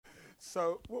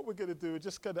So what we're going to do, we're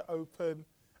just going to open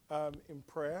in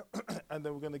prayer, and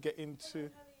then we're going to get into.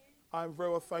 I'm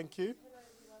very well, thank you.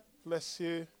 Bless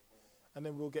you, and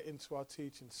then we'll get into our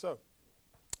teaching. So,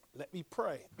 let me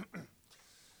pray.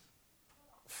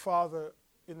 Father,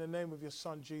 in the name of your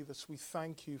Son Jesus, we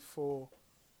thank you for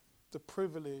the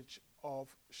privilege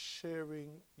of sharing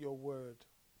your word.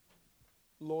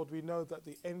 Lord, we know that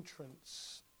the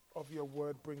entrance of your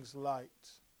word brings light.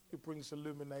 It brings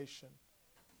illumination.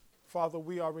 Father,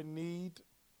 we are in need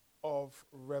of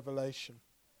revelation.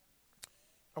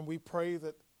 And we pray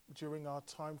that during our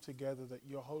time together that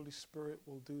your Holy Spirit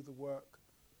will do the work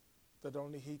that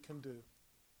only he can do.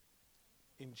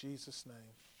 In Jesus'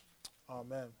 name,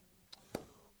 amen.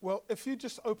 Well, if you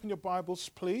just open your Bibles,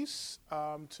 please,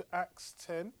 to Acts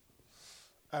 10.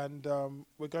 And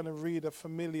we're going to read a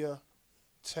familiar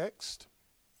text.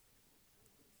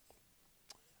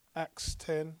 Acts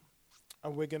 10.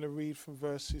 And we're going to read from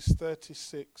verses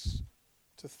 36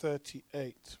 to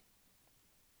 38.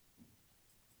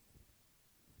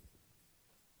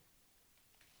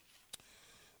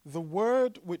 The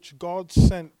word which God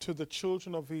sent to the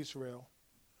children of Israel,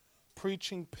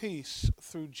 preaching peace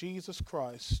through Jesus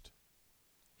Christ,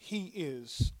 he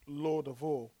is Lord of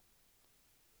all.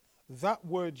 That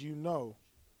word you know,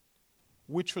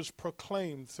 which was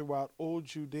proclaimed throughout all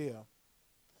Judea,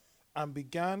 and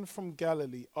began from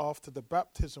Galilee after the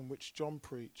baptism which John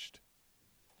preached,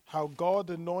 how God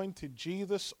anointed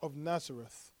Jesus of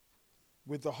Nazareth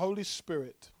with the Holy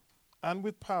Spirit and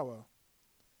with power,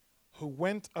 who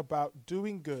went about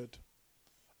doing good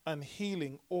and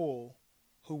healing all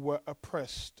who were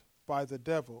oppressed by the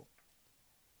devil,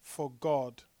 for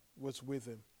God was with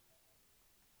him.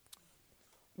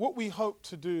 What we hope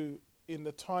to do in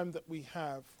the time that we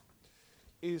have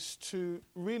is to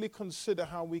really consider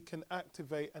how we can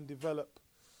activate and develop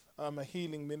a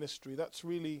healing ministry. That's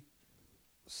really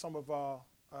some of our,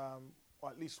 or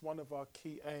at least one of our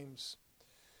key aims.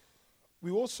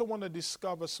 We also want to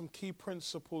discover some key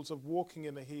principles of walking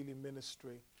in a healing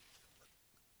ministry.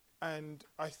 And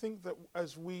I think that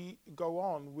as we go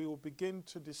on, we will begin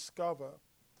to discover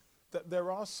that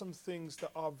there are some things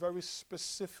that are very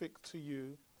specific to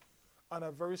you and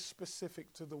are very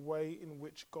specific to the way in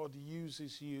which God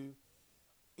uses you,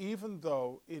 even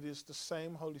though it is the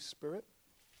same Holy Spirit,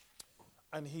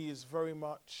 and he is very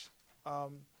much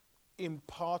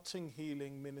imparting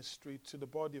healing ministry to the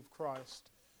body of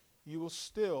Christ. You will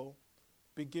still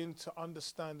begin to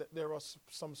understand that there are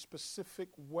some specific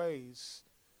ways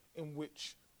in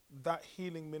which that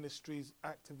healing ministry is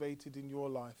activated in your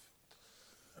life.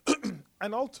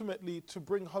 And ultimately, to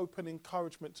bring hope and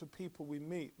encouragement to people we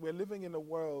meet. We're living in a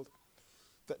world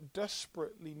that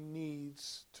desperately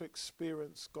needs to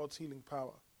experience God's healing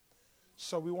power.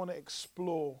 So we want to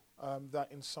explore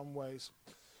that in some ways.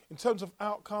 In terms of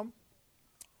outcome,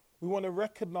 we want to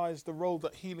recognize the role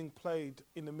that healing played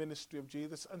in the ministry of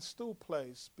Jesus and still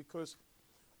plays, because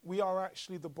we are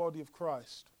actually the body of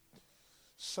Christ.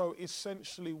 So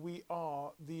essentially we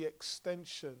are the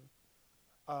extension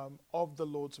of the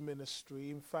Lord's ministry.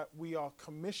 In fact, we are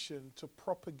commissioned to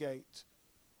propagate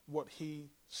what he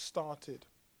started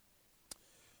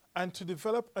and to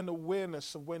develop an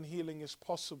awareness of when healing is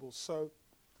possible. So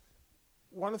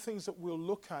one of the things that we'll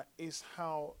look at is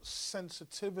how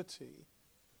sensitivity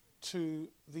to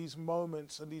these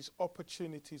moments and these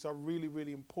opportunities are really,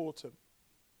 really important.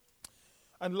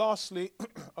 And lastly,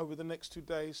 over the next 2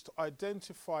 days, to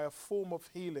identify a form of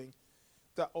healing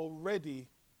that already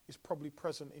is probably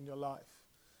present in your life.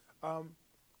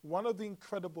 One of the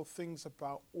incredible things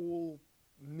about all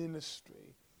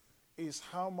ministry is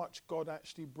how much God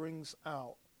actually brings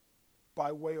out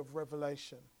by way of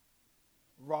revelation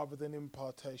rather than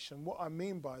impartation. What I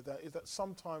mean by that is that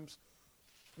sometimes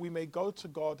we may go to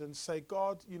God and say,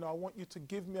 God, I want you to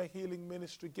give me a healing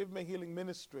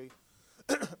ministry,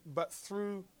 but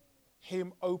through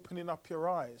him opening up your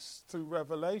eyes, through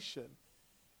revelation,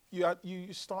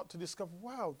 you start to discover,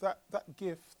 wow, that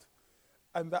gift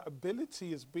and that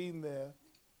ability has been there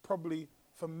probably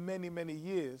for many, many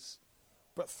years,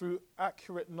 but through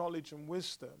accurate knowledge and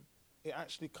wisdom, it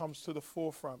actually comes to the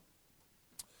forefront.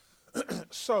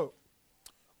 So,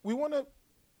 we want to,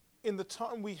 in the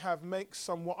time we have, make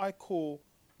some what I call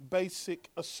basic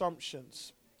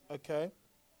assumptions, okay?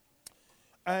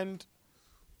 And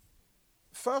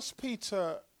 1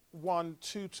 Peter 1,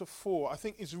 2-4, I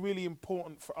think is really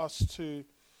important for us to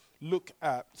look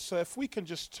at. So if we can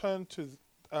just turn to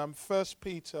 1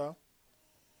 Peter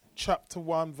chapter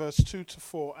 1, verse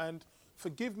 2-4, and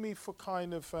forgive me for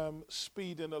kind of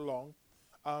speeding along,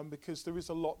 because there is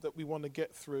a lot that we want to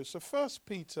get through. So 1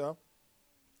 Peter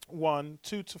 1,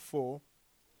 2-4,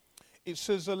 It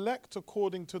says, elect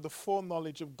according to the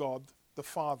foreknowledge of God the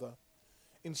Father,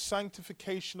 in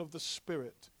sanctification of the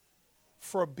Spirit,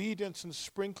 for obedience and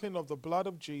sprinkling of the blood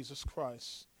of Jesus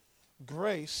Christ.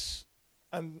 Grace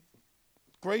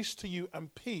to you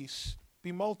and peace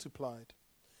be multiplied.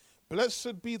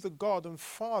 Blessed be the God and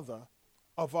Father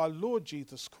of our Lord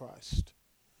Jesus Christ,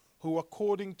 who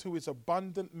according to his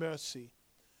abundant mercy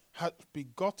hath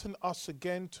begotten us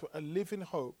again to a living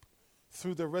hope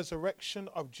through the resurrection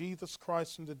of Jesus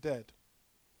Christ from the dead,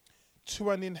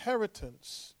 to an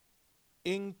inheritance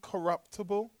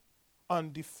incorruptible,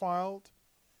 undefiled,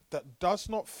 that does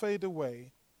not fade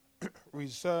away,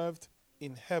 reserved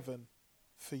in heaven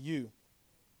for you.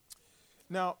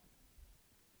 Now,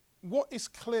 what is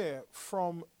clear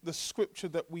from the scripture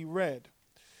that we read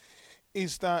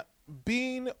is that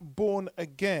being born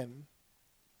again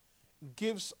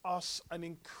gives us an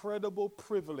incredible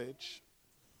privilege,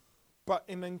 but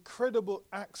an incredible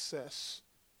access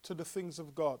to the things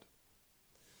of God.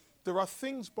 There are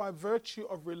things by virtue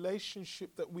of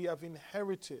relationship that we have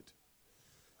inherited.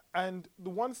 And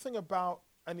the one thing about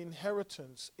an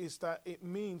inheritance is that it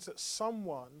means that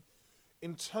someone,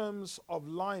 in terms of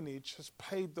lineage, has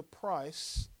paid the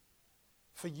price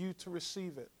for you to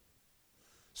receive it.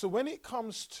 So when it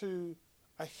comes to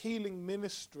a healing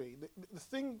ministry, the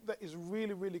thing that is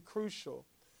really, really crucial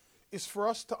is for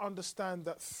us to understand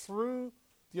that through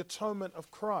the atonement of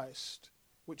Christ,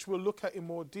 which we'll look at in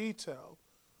more detail,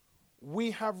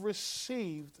 we have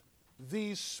received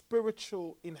these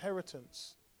spiritual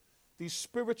inheritance, these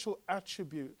spiritual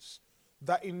attributes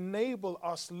that enable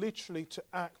us literally to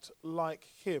act like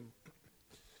him.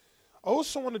 I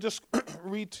also want to just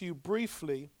read to you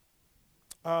briefly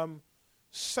 2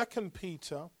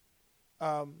 Peter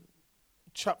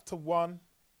chapter 1,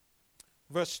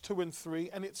 verse 2 and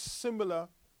 3, and it's similar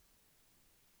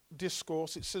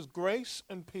discourse. It says, grace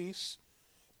and peace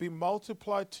be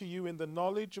multiplied to you in the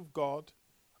knowledge of God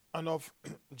and of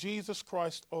Jesus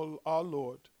Christ our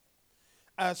Lord,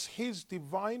 as his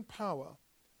divine power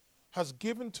has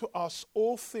given to us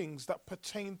all things that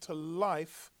pertain to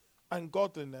life and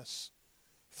godliness,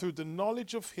 through the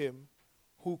knowledge of him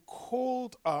who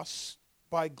called us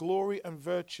by glory and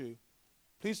virtue.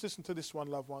 Please listen to this one,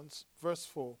 loved ones. Verse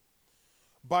 4.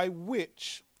 By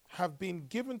which have been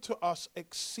given to us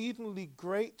exceedingly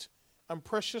great and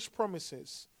precious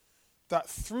promises, that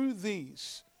through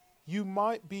these you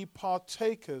might be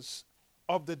partakers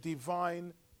of the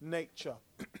divine nature.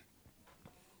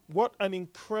 What an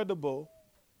incredible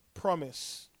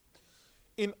promise.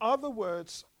 In other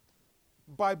words,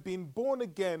 by being born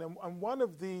again, and one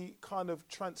of the kind of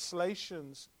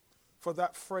translations for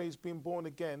that phrase, being born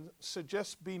again,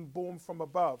 suggests being born from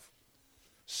above.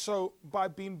 So by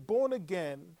being born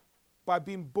again, by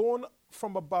being born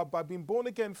from above, by being born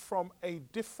again from a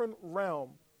different realm,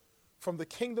 from the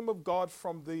kingdom of God,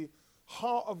 from the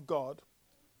heart of God,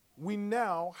 we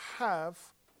now have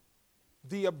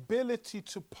the ability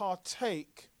to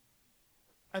partake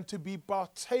and to be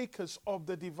partakers of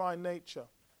the divine nature.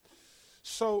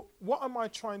 So what am I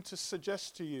trying to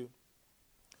suggest to you?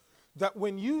 That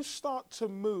when you start to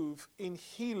move in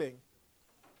healing,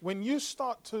 when you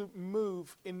start to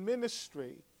move in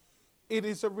ministry, it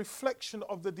is a reflection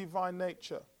of the divine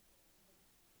nature.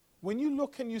 When you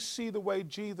look and you see the way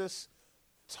Jesus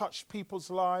touched people's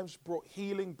lives, brought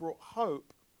healing, brought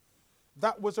hope,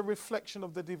 that was a reflection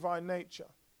of the divine nature.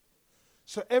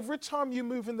 So every time you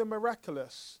move in the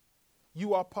miraculous,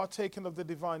 you are partaking of the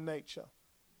divine nature.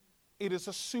 It is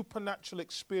a supernatural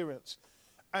experience.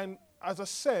 And as I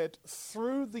said,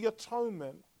 through the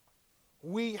atonement,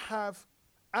 we have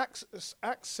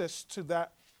access to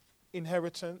that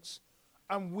inheritance,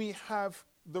 and we have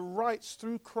the rights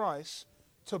through Christ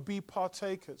to be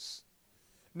partakers.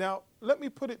 Now, let me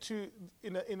put it to you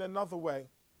in another way.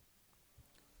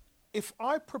 If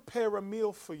I prepare a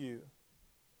meal for you,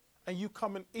 and you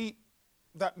come and eat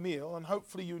that meal, and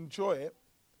hopefully you enjoy it,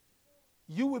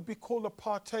 you would be called a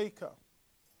partaker.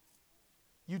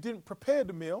 You didn't prepare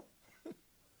the meal,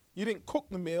 you didn't cook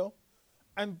the meal,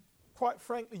 and quite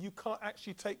frankly, you can't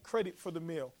actually take credit for the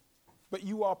meal, but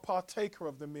you are partaker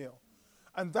of the meal.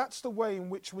 And that's the way in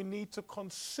which we need to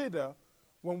consider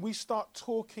when we start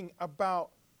talking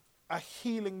about a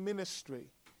healing ministry,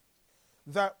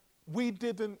 that we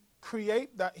didn't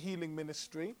create that healing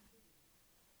ministry.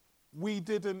 We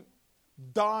didn't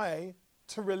die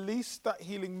to release that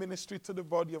healing ministry to the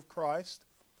body of Christ,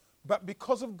 but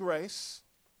because of grace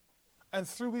and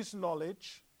through his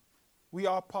knowledge, we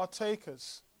are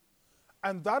partakers.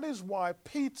 And that is why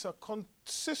Peter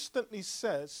consistently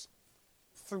says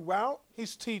throughout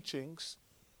his teachings,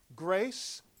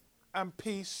 grace and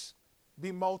peace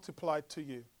be multiplied to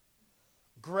you.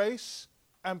 Grace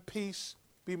and peace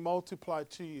be multiplied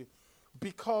to you.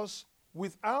 Because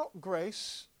without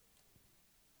grace,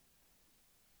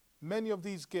 many of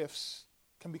these gifts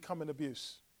can become an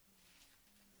abuse.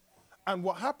 And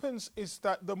what happens is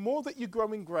that the more that you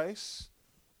grow in grace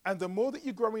and the more that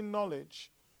you grow in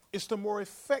knowledge, is the more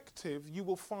effective you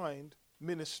will find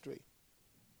ministry.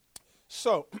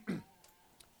 So,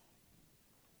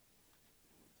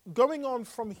 going on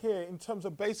from here in terms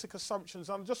of basic assumptions,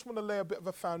 I just want to lay a bit of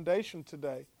a foundation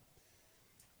today.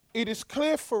 It is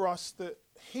clear for us that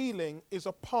healing is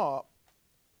a part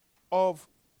of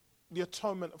the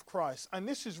atonement of Christ. And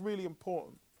this is really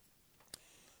important.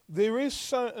 There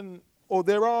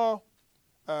are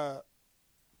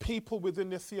people within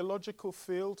the theological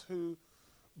field who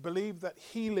believe that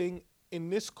healing in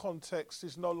this context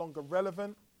is no longer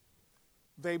relevant.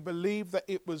 They believe that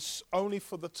it was only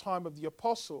for the time of the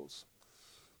apostles.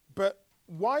 But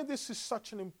why this is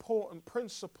such an important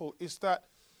principle is that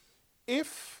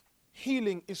if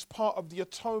healing is part of the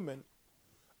atonement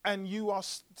and you are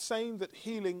saying that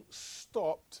healing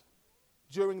stopped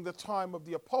during the time of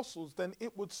the apostles, then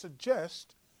it would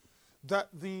suggest that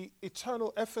the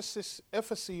eternal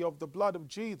efficacy of the blood of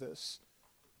Jesus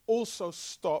also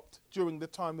stopped during the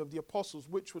time of the apostles,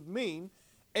 which would mean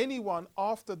anyone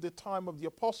after the time of the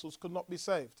apostles could not be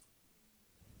saved.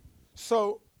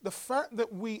 So the fact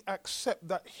that we accept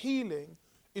that healing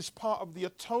is part of the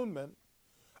atonement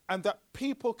and that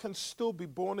people can still be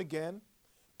born again,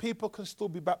 people can still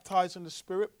be baptized in the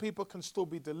Spirit, people can still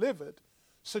be delivered,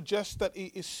 suggests that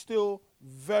it is still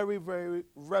very, very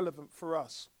relevant for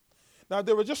us. Now,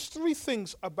 there are just three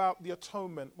things about the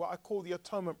atonement, what I call the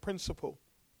atonement principle.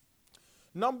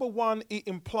 Number one, it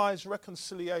implies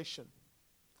reconciliation.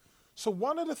 So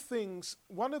one of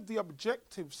the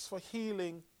objectives for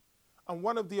healing and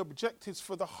one of the objectives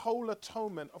for the whole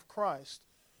atonement of Christ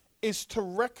is to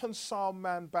reconcile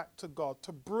man back to God,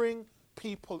 to bring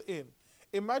people in.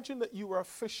 Imagine that you are a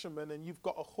fisherman and you've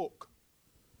got a hook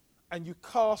and you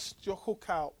cast your hook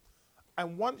out,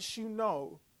 and once you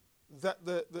know that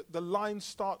the line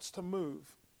starts to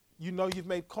move, you know you've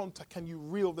made contact and you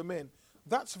reel them in.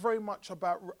 That's very much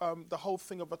about the whole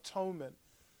thing of atonement.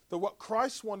 That what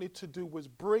Christ wanted to do was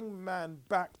bring man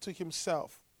back to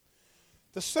himself.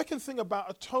 The second thing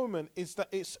about atonement is that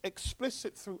it's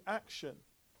explicit through action.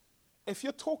 If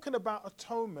you're talking about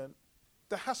atonement,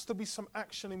 there has to be some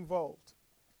action involved.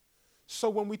 So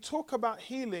when we talk about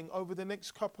healing over the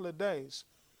next couple of days,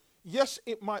 yes,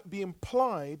 it might be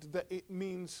implied that it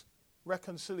means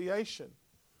reconciliation.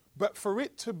 But for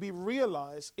it to be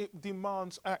realized, it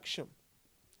demands action.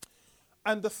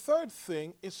 And the third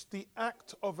thing is the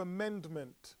act of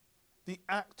amendment. The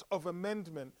act of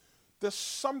amendment. There's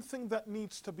something that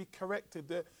needs to be corrected.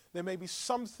 There may be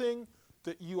something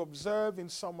that you observe in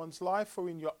someone's life or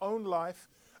in your own life,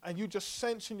 and you just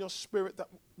sense in your spirit that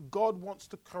God wants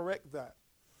to correct that.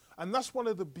 And that's one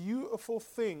of the beautiful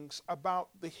things about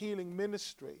the healing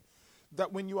ministry,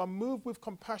 that when you are moved with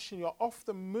compassion, you're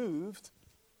often moved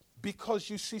because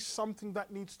you see something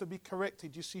that needs to be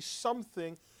corrected. You see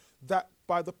something that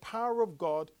by the power of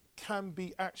God can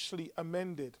be actually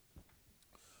amended.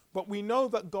 But we know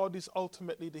that God is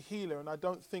ultimately the healer, and I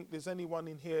don't think there's anyone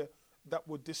in here that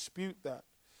would dispute that.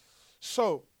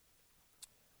 So,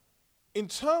 in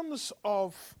terms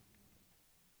of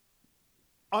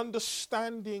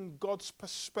understanding God's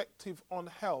perspective on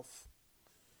health,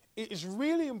 it is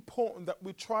really important that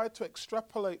we try to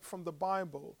extrapolate from the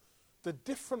Bible the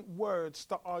different words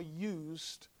that are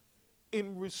used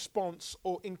in response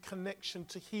or in connection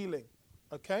to healing.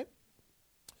 Okay?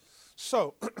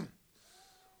 So,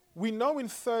 we know in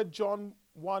 3 John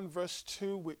 1 verse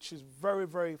 2, which is very,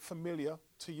 very familiar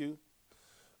to you,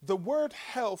 the word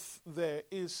health there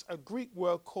is a Greek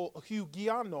word called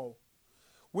hugiano,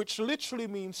 which literally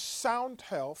means sound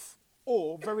health,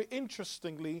 or, very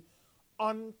interestingly,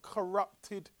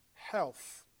 uncorrupted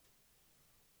health.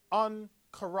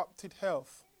 Uncorrupted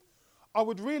health. I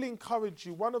would really encourage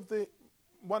you,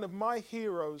 one of my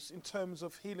heroes in terms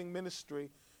of healing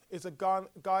ministry is a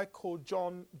guy called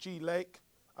John G. Lake.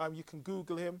 You can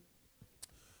Google him.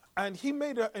 And he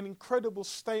made an incredible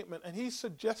statement, and he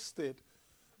suggested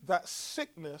that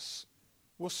sickness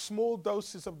was small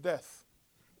doses of death.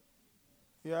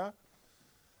 Yeah?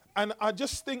 And I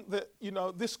just think that,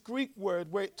 this Greek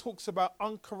word where it talks about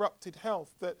uncorrupted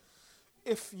health, that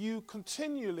if you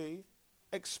continually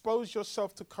expose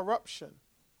yourself to corruption,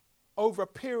 over a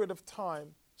period of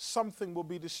time, something will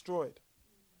be destroyed.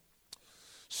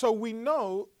 So we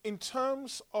know in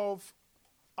terms of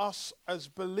us as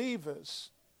believers,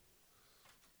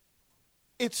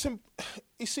 you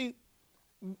see,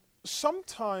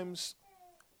 sometimes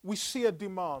we see a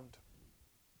demand,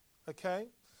 okay?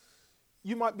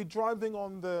 You might be driving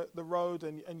on the road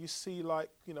and you see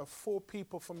 4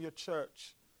 people from your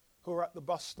church who are at the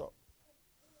bus stop.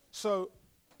 So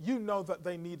you know that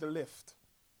they need a lift.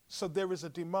 So there is a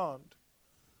demand.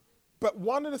 But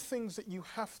one of the things that you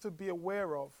have to be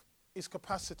aware of is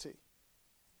capacity.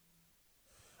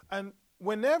 And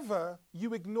whenever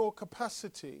you ignore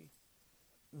capacity,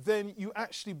 then you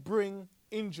actually bring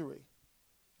injury.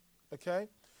 Okay?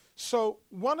 So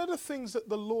one of the things that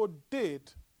the Lord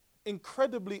did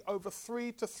incredibly over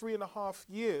 3 to 3.5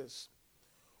 years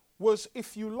was,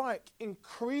 if you like,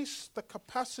 increase the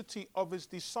capacity of his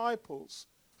disciples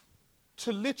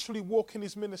to literally walk in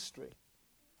his ministry.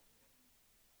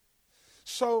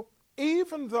 So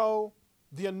even though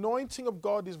the anointing of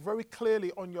God is very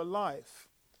clearly on your life,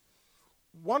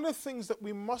 one of the things that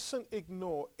we mustn't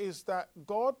ignore is that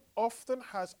God often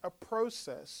has a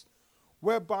process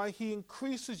whereby he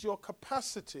increases your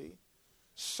capacity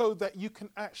so that you can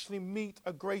actually meet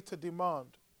a greater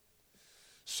demand.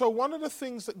 So one of the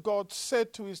things that God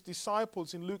said to his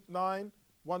disciples in Luke 9,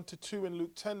 1-2, and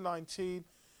Luke 10, 19,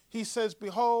 he says,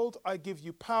 "Behold, I give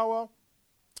you power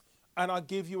and I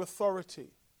give you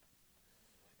authority."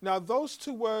 Now those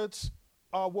 2 words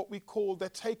are they're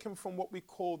taken from what we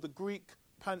call the Greek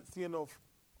pantheon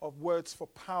of words for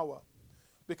power.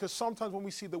 Because sometimes when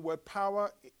we see the word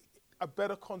power, a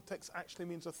better context actually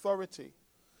means authority.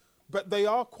 But they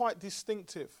are quite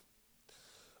distinctive.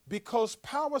 Because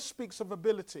power speaks of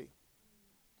ability.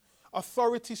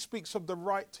 Authority speaks of the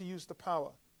right to use the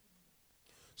power.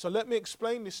 So let me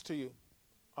explain this to you.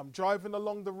 I'm driving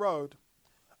along the road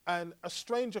and a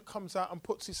stranger comes out and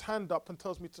puts his hand up and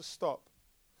tells me to stop.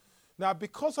 Now,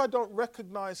 because I don't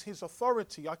recognize his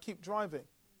authority, I keep driving.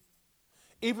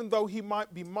 Even though he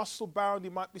might be muscle-bound,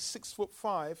 he might be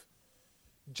 6'5",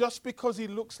 just because he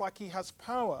looks like he has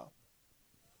power,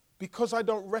 because I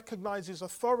don't recognize his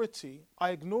authority,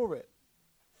 I ignore it.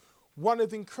 One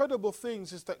of the incredible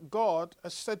things is that God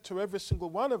has said to every single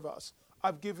one of us,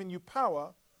 I've given you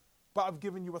power, but I've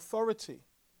given you authority.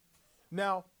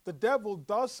 Now, the devil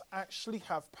does actually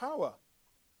have power.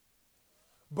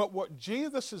 But what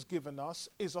Jesus has given us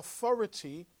is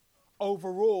authority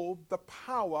over all the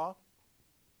power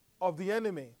of the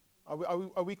enemy.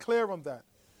 Are we clear on that?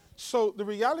 So the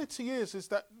reality is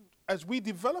that as we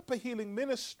develop a healing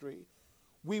ministry,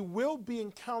 we will be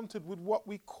encountered with what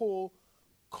we call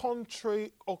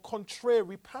contrary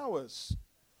powers.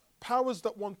 Powers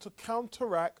that want to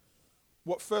counteract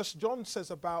what 1 John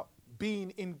says about being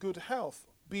in good health,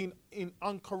 being in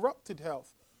uncorrupted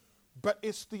health. But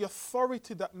it's the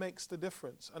authority that makes the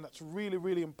difference, and that's really,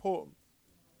 really important.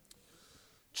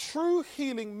 True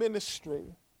healing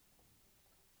ministry,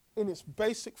 in its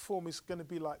basic form, is going to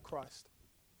be like Christ.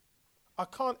 I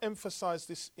can't emphasize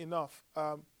this enough.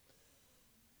 I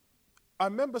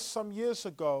remember some years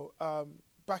ago,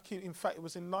 in fact, it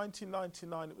was in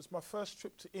 1999, it was my first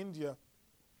trip to India.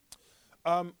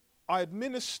 I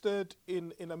administered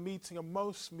in a meeting, and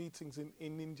most meetings in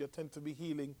India tend to be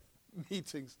healing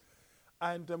meetings.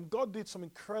 And God did some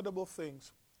incredible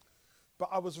things. But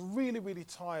I was really, really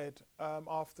tired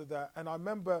after that. And I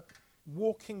remember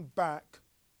walking back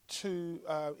to,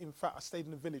 in fact, I stayed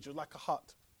in a village, it was like a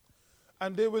hut.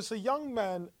 And there was a young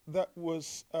man that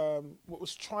was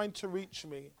trying to reach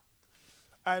me.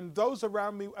 And those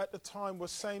around me at the time were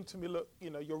saying to me, look,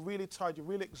 you're really tired, you're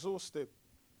really exhausted.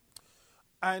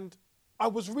 And I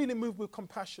was really moved with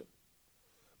compassion.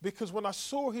 Because when I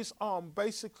saw his arm,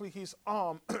 basically his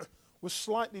arm was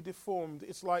slightly deformed.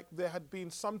 It's like there had been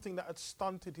something that had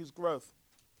stunted his growth.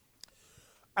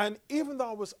 And even though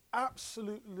I was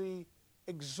absolutely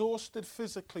exhausted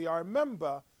physically, I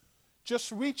remember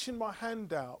just reaching my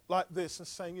hand out like this and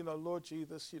saying, Lord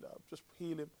Jesus, just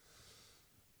heal him.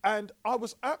 And I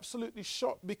was absolutely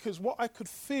shocked because what I could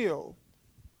feel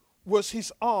was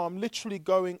his arm literally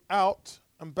going out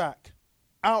and back,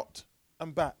 out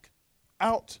and back,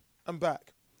 out and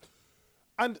back.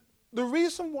 And the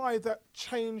reason why that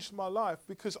changed my life,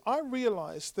 because I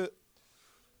realized that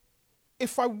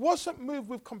if I wasn't moved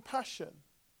with compassion,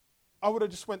 I would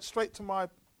have just went straight to I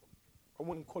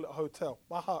wouldn't call it a hotel,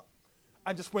 my hut,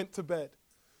 and just went to bed.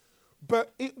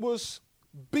 But it was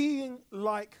being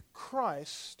like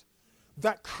Christ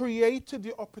that created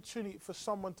the opportunity for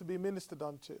someone to be ministered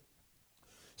unto.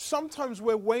 Sometimes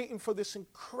we're waiting for this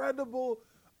incredible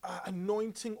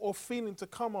anointing or feeling to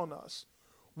come on us,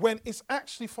 when it's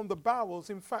actually from the bowels.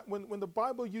 In fact, when the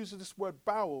Bible uses this word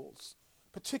bowels,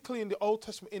 particularly in the Old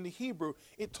Testament, in the Hebrew,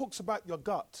 it talks about your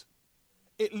gut.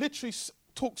 It literally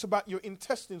talks about your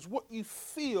intestines, what you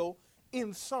feel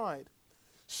inside.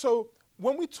 So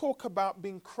when we talk about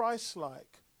being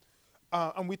Christ-like,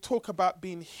 and we talk about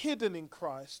being hidden in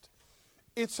Christ,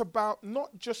 it's about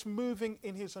not just moving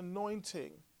in his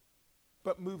anointing,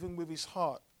 but moving with his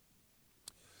heart.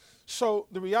 So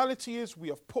the reality is we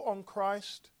have put on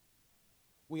Christ,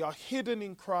 we are hidden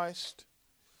in Christ,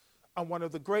 and one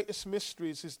of the greatest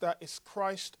mysteries is that it's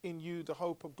Christ in you, the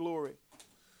hope of glory.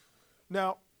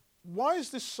 Now, why is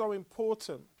this so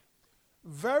important?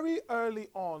 Very early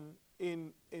on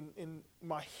in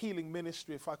my healing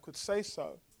ministry, if I could say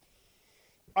so,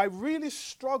 I really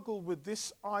struggled with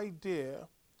this idea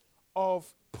of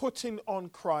putting on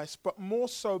Christ, but more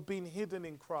so being hidden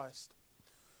in Christ.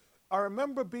 I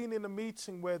remember being in a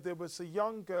meeting where there was a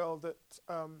young girl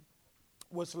that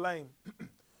was lame,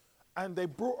 and they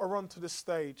brought her onto the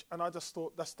stage, and I just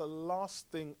thought, that's the last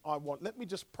thing I want. Let me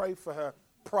just pray for her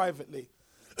privately.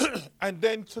 And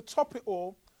then to top it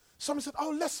all, someone said,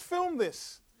 oh, let's film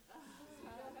this.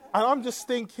 And I'm just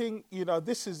thinking,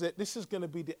 this is it. This is going to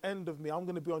be the end of me. I'm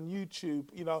going to be on YouTube,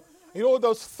 all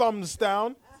those thumbs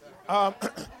down.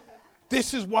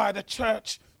 This is why the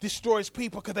church destroys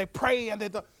people, because they pray and they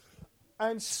don't.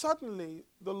 And suddenly,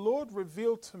 the Lord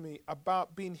revealed to me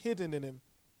about being hidden in him.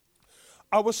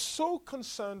 I was so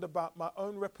concerned about my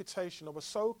own reputation. I was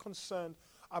so concerned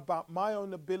about my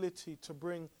own ability to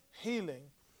bring healing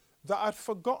that I'd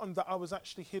forgotten that I was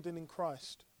actually hidden in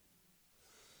Christ.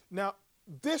 Now,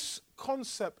 this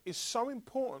concept is so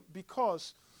important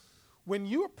because when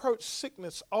you approach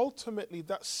sickness, ultimately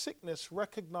that sickness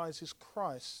recognizes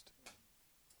Christ.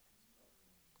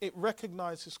 It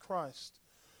recognizes Christ.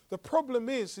 The problem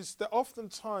is that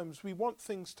oftentimes we want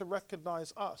things to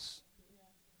recognize us.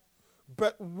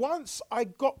 But once I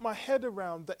got my head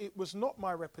around that it was not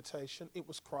my reputation, it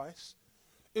was Christ.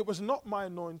 It was not my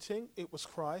anointing, it was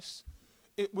Christ.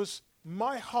 It was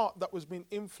my heart that was being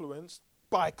influenced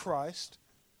by Christ.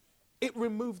 It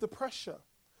removed the pressure.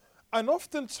 And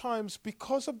oftentimes,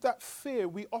 because of that fear,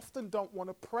 we often don't want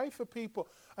to pray for people.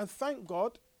 And thank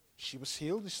God, she was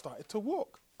healed, she started to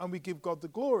walk. And we give God the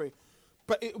glory.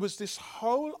 But it was this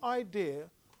whole idea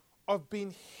of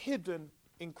being hidden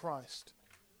in Christ.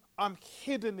 I'm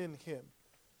hidden in him.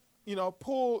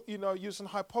 Paul, using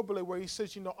hyperbole where he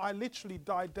says, I literally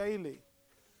die daily.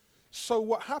 So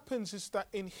what happens is that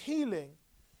in healing,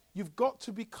 you've got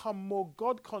to become more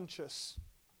God-conscious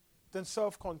than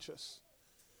self-conscious.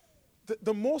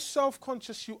 The more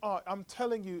self-conscious you are, I'm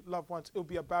telling you, loved ones, it'll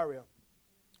be a barrier.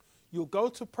 You'll go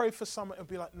to pray for someone and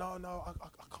be like, no,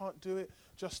 I can't do it,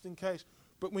 just in case.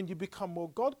 But when you become more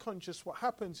God-conscious, what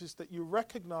happens is that you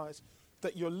recognize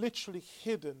that you're literally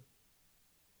hidden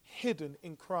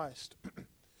in Christ.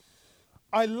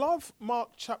 I love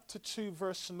Mark chapter 2,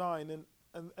 verse 9,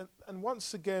 and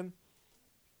once again,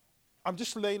 I'm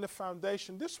just laying a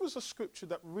foundation. This was a scripture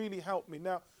that really helped me.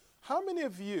 Now, how many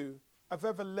of you have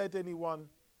ever led anyone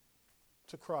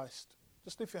to Christ?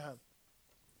 Just lift your hand.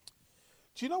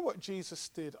 Do you know what Jesus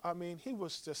did? I mean, he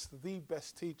was just the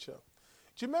best teacher.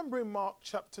 Do you remember in Mark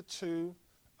chapter 2,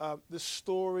 the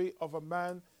story of a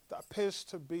man that appears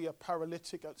to be a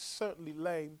paralytic, certainly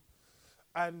lame,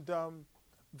 and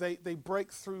they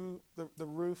break through the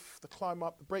roof, they climb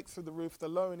up, break through the roof, they're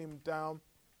lowering him down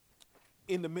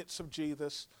in the midst of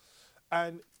Jesus.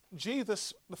 And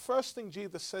Jesus, the first thing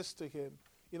Jesus says to him,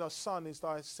 son, is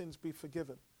thy sins be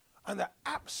forgiven. And they're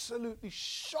absolutely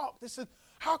shocked. They said,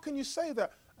 how can you say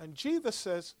that? And Jesus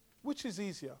says, which is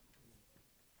easier?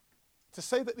 To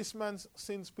say that this man's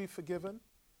sins be forgiven,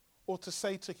 or to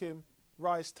say to him,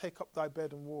 rise, take up thy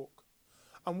bed and walk?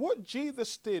 And what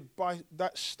Jesus did by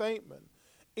that statement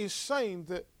is saying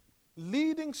that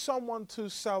leading someone to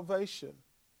salvation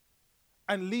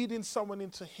and leading someone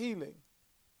into healing,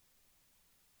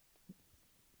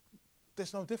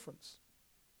 there's no difference.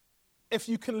 If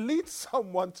you can lead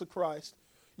someone to Christ,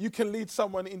 you can lead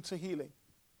someone into healing.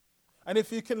 And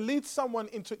if you can lead someone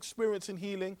into experiencing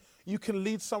healing, you can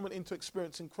lead someone into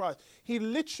experiencing Christ. He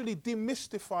literally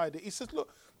demystified it. He says,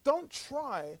 look, don't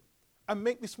try and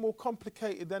make this more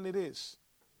complicated than it is.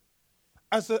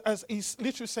 As he's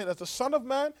literally saying, as the Son of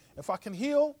Man, if I can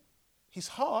heal his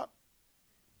heart,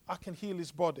 I can heal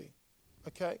his body.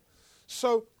 Okay?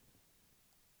 So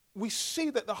we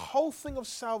see that the whole thing of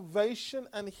salvation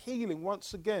and healing,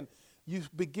 once again, you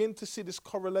begin to see this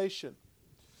correlation.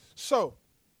 So,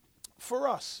 for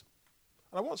us,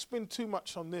 and I won't spend too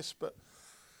much on this, but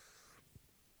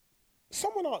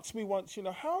someone asked me once,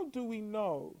 how do we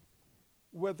know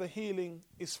whether healing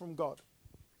is from God?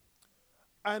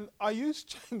 And I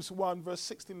used James 1, verse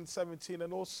 16 and 17,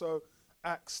 and also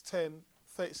Acts 10,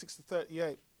 36 to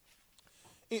 38.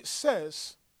 It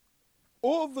says,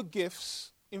 all the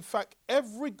gifts, in fact,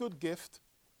 every good gift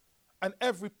and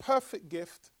every perfect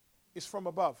gift is from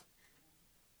above.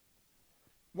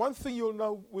 One thing you'll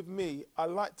know with me, I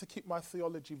like to keep my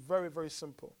theology very, very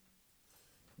simple.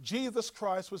 Jesus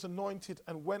Christ was anointed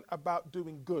and went about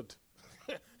doing good.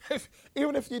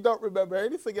 Even if you don't remember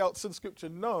anything else in Scripture,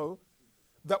 know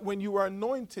that when you are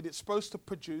anointed, it's supposed to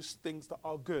produce things that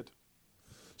are good.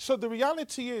 So the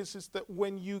reality is that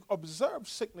when you observe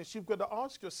sickness, you've got to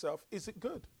ask yourself, is it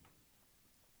good?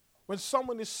 When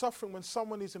someone is suffering, when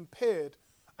someone is impaired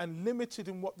and limited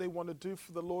in what they want to do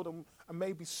for the Lord and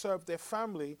maybe serve their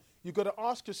family, you've got to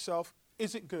ask yourself,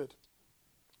 is it good?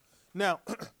 Now,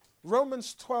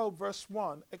 Romans 12 verse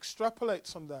 1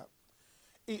 extrapolates on that.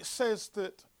 It says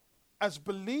that as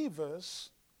believers,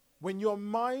 when your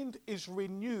mind is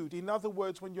renewed, in other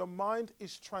words, when your mind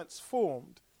is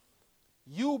transformed,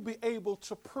 you'll be able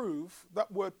to prove,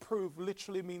 that word prove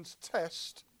literally means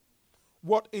test,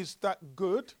 what is that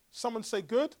good? Someone say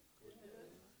good.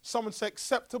 Someone say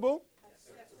acceptable.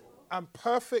 And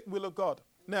perfect will of God.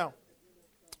 Now,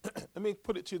 let me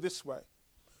put it to you this way.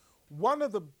 One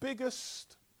of the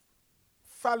biggest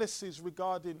fallacies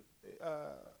regarding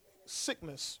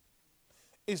sickness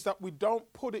is that we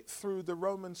don't put it through the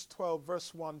Romans 12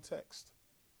 verse 1 text.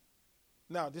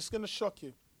 Now, this is going to shock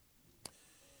you.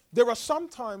 There are some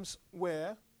times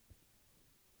where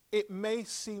it may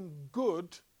seem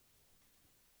good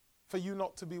for you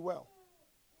not to be well.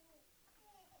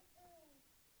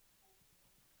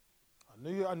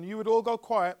 I knew you would all go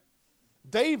quiet.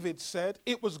 David said,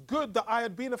 it was good that I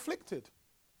had been afflicted.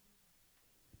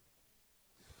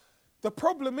 The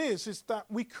problem is that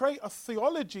we create a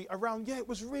theology around, it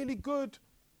was really good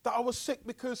that I was sick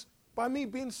because by me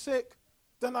being sick,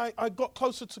 then I got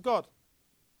closer to God.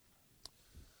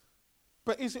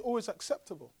 But is it always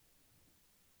acceptable?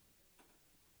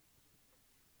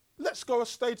 Let's go a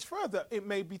stage further. It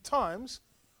may be times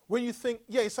when you think,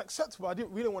 it's acceptable. I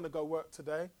didn't really want to go work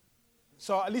today.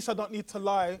 So at least I don't need to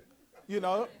lie.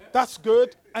 That's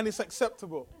good and it's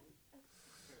acceptable.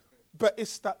 But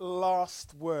it's that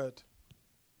last word.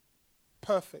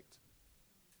 Perfect.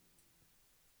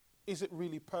 Is it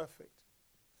really perfect?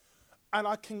 And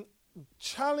I can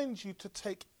challenge you to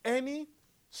take any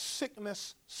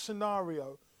sickness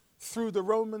scenario through the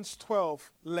Romans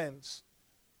 12 lens,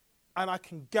 and I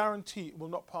can guarantee it will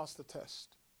not pass the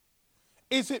test.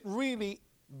 Is it really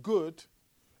good?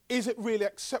 Is it really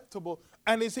acceptable?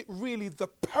 And is it really the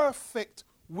perfect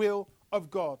will of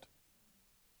God?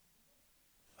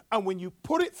 And when you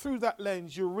put it through that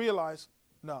lens, you realize,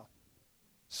 no.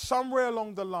 Somewhere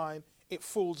along the line, it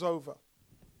falls over.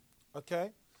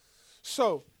 Okay?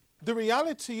 So, the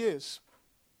reality is,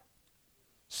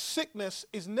 sickness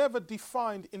is never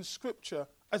defined in Scripture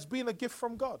as being a gift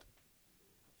from God.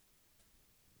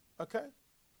 Okay?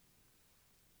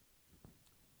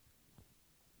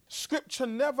 Scripture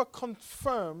never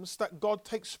confirms that God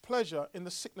takes pleasure in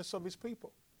the sickness of his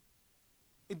people.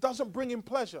 It doesn't bring him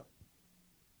pleasure.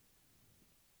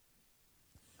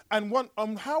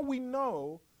 And how we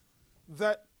know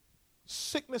that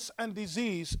sickness and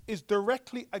disease is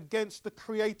directly against the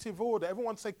creative order,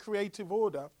 everyone say creative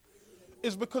order,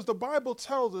 is because the Bible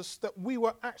tells us that we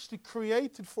were actually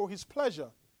created for his pleasure.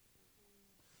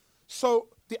 So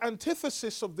the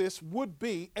antithesis of this would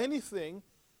be anything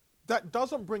that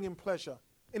doesn't bring him pleasure.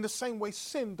 In the same way,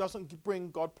 sin doesn't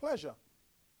bring God pleasure.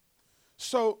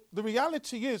 So the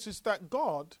reality is that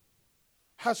God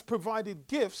has provided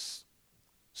gifts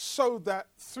so that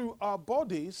through our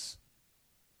bodies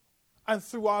and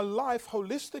through our life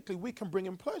holistically, we can bring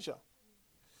him pleasure.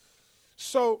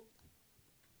 So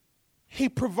he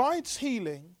provides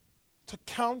healing to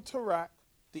counteract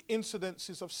the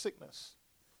incidences of sickness.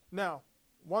 Now,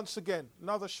 once again,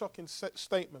 another shocking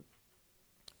statement.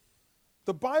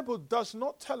 The Bible does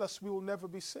not tell us we will never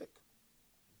be sick.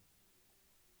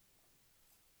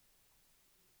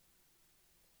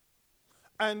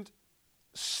 And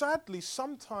sadly,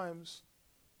 sometimes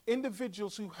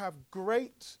individuals who have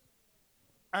great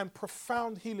and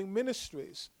profound healing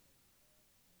ministries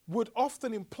would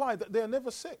often imply that they're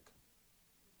never sick.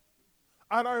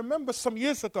 And I remember some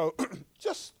years ago,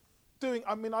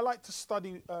 I like to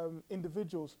study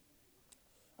individuals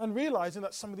and realizing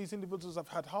that some of these individuals have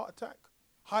had heart attack,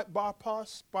 heart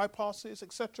bypasses,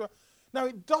 etc. Now,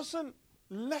 it doesn't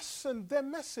lessen their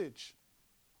message.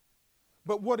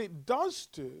 But what it does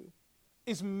do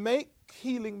is make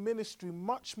healing ministry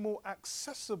much more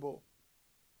accessible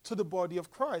to the body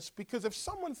of Christ. Because if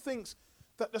someone thinks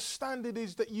that the standard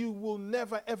is that you will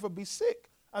never, ever be sick,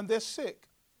 and they're sick,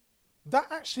 that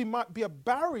actually might be a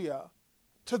barrier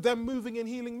to them moving in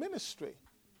healing ministry.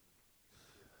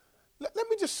 Let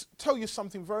me just tell you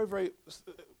something very, very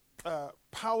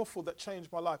powerful that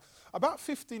changed my life. About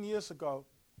 15 years ago,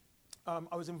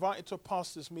 I was invited to a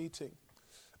pastor's meeting,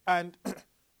 and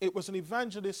it was an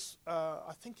evangelist,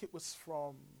 I think it was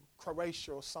from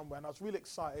Croatia or somewhere, and I was really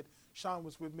excited. Sean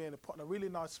was with me, and they put on a really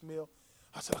nice meal.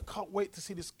 I said, I can't wait to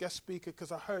see this guest speaker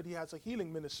because I heard he has a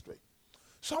healing ministry.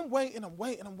 So I'm waiting.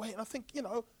 I think,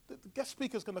 the guest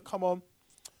speaker's going to come on,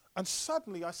 and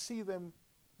suddenly I see them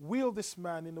wheel this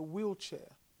man in a wheelchair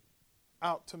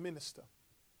out to minister.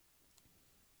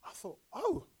 I thought,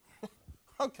 oh,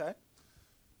 okay.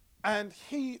 And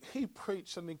he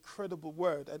preached an incredible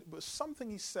word, and it was something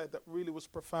he said that really was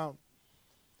profound.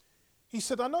 He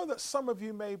said, I know that some of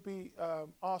you may be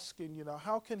asking,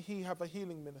 how can he have a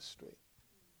healing ministry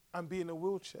and be in a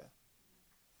wheelchair?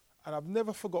 And I've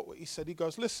never forgot what he said. He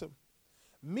goes, listen,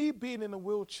 me being in a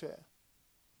wheelchair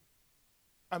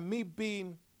and me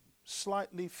being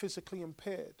slightly physically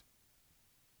impaired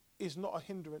is not a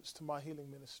hindrance to my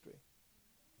healing ministry.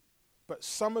 But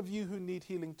some of you who need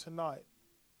healing tonight,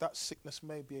 that sickness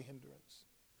may be a hindrance.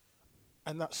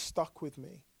 And that stuck with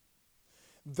me.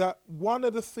 That one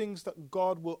of the things that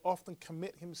God will often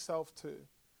commit himself to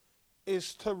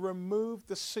is to remove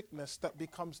the sickness that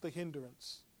becomes the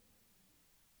hindrance.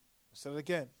 I said it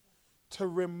again. To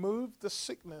remove the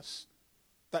sickness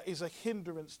that is a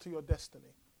hindrance to your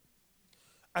destiny.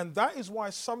 And that is why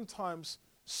sometimes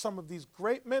some of these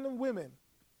great men and women,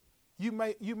 you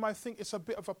might think it's a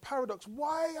bit of a paradox.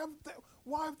 Why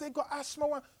have they got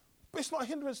asthma? But it's not a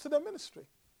hindrance to their ministry.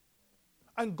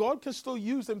 And God can still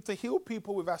use them to heal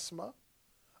people with asthma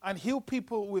and heal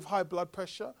people with high blood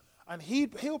pressure and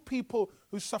heal people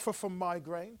who suffer from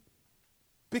migraine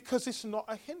because it's not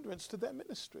a hindrance to their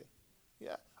ministry.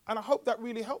 Yeah. And I hope that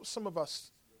really helps some of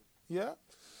us. Yeah.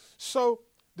 So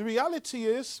the reality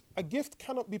is a gift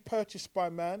cannot be purchased by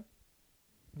man,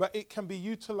 but it can be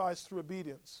utilized through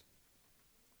obedience.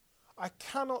 I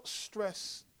cannot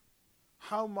stress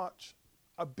how much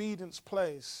obedience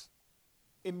plays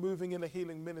in moving in a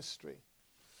healing ministry.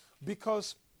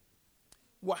 Because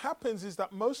what happens is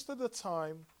that most of the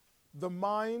time, the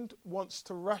mind wants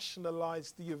to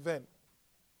rationalize the event.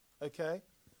 Okay?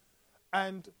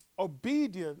 And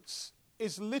obedience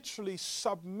is literally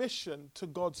submission to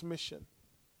God's mission.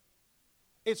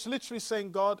 It's literally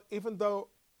saying, God, even though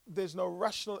there's no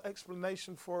rational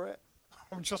explanation for it,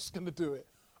 I'm just going to do it.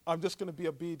 I'm just going to be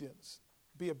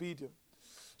obedient.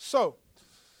 So,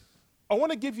 I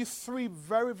want to give you 3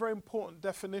 very, very important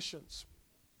definitions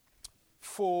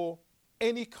for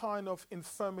any kind of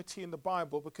infirmity in the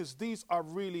Bible, because these are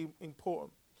really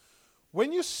important.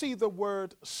 When you see the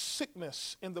word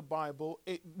sickness in the Bible,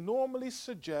 it normally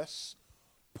suggests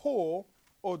poor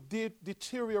or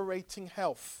deteriorating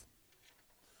health.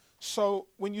 So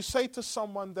when you say to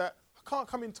someone that I can't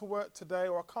come into work today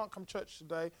or I can't come to church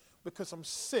today because I'm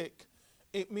sick,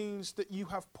 it means that you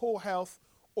have poor health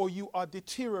or you are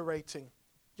deteriorating.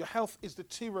 Your health is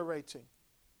deteriorating.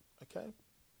 Okay?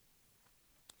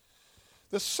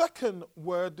 The second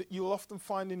word that you'll often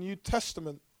find in the New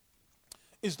Testament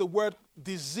is the word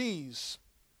disease.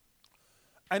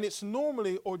 And it's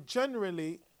normally or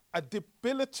generally a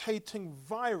debilitating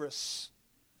virus,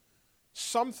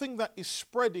 something that is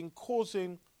spreading,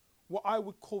 causing what I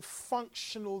would call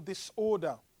functional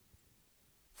disorder.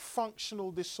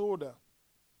 Functional disorder.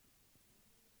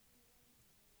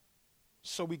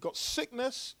 So we got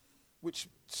sickness, which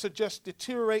suggests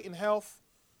deteriorating health,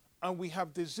 and we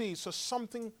have disease. So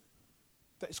something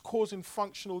that is causing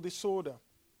functional disorder.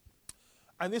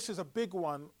 And this is a big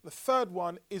one. The third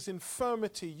one is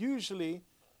infirmity, usually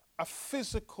a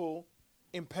physical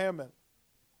impairment.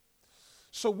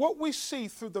 So what we see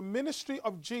through the ministry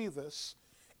of Jesus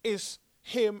is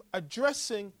him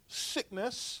addressing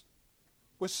sickness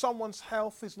where someone's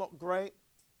health is not great,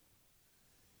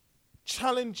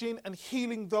 challenging and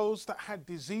healing those that had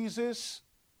diseases,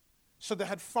 so they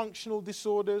had functional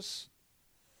disorders,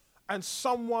 and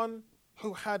someone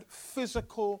who had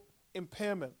physical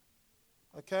impairment.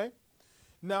 Okay?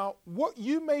 Now, what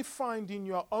you may find in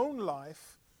your own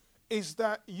life is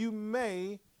that you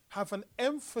may have an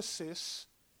emphasis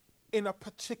in a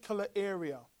particular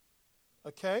area.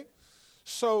 Okay?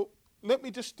 So let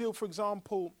me just deal, for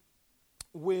example,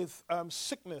 with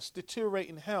sickness,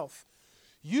 deteriorating health.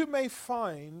 You may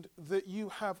find that you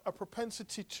have a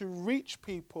propensity to reach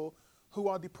people who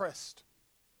are depressed,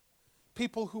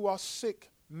 people who are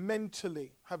sick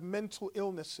mentally, have mental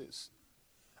illnesses.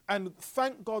 And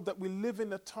thank God that we live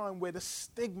in a time where the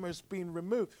stigma is being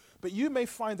removed. But you may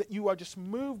find that you are just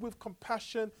moved with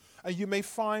compassion, and you may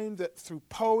find that through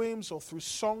poems or through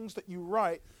songs that you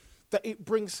write, that it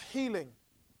brings healing.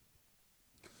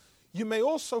 You may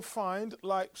also find,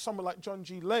 like someone like John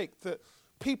G. Lake, that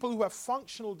people who have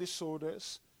functional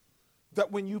disorders,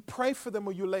 that when you pray for them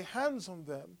or you lay hands on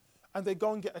them and they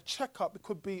go and get a checkup, it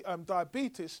could be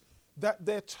diabetes, that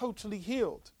they're totally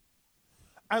healed.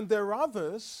 And there are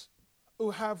others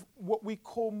who have what we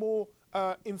call more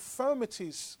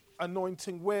infirmities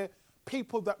anointing, where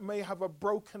people that may have a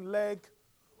broken leg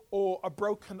or a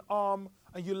broken arm,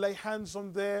 and you lay hands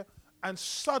on there and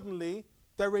suddenly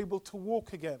they're able to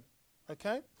walk again.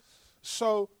 Okay?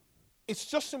 So it's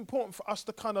just important for us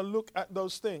to kind of look at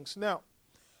those things. Now,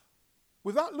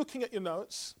 without looking at your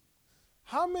notes,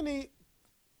 how many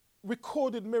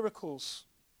recorded miracles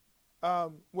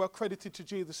were credited to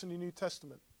Jesus in the New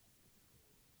Testament?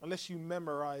 Unless you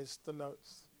memorized the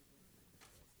notes.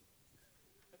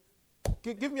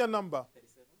 Give me a number.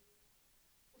 37.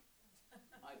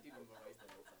 I did memorize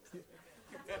the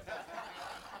notes.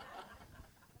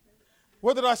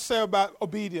 What did I say about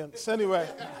obedience? Anyway.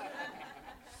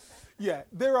 Yeah,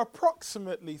 there are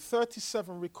approximately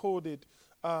 37 recorded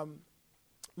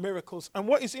miracles. And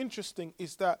what is interesting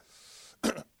is that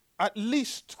at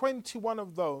least 21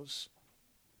 of those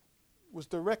was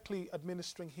directly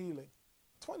administering healing.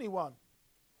 21.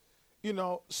 You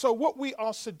know, so what we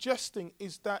are suggesting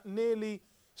is that nearly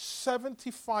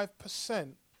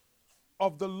 75%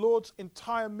 of the Lord's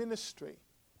entire ministry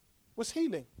was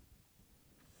healing.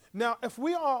 Now, if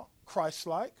we are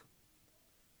Christ-like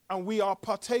and we are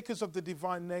partakers of the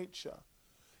divine nature,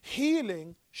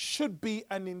 healing should be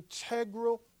an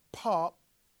integral part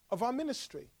of our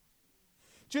ministry.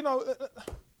 Do you know,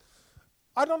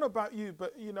 I don't know about you,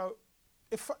 but, you know,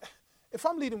 if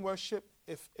I'm leading worship,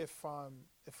 if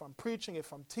I'm preaching,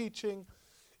 if I'm teaching,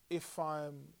 if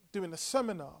I'm doing a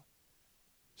seminar,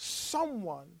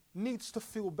 someone needs to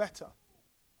feel better.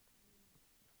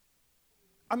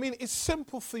 I mean, it's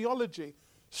simple theology.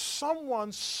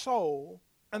 Someone's soul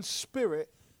and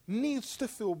spirit needs to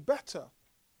feel better,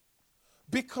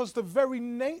 because the very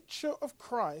nature of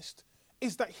Christ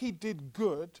is that he did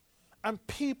good and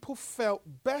people felt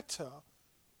better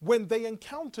when they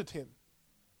encountered him.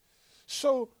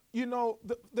 So, you know,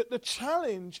 the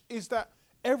challenge is that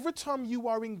every time you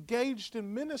are engaged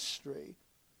in ministry,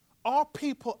 are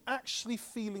people actually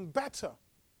feeling better?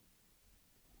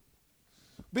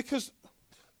 Because,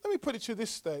 let me put it to you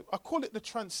this way, I call it the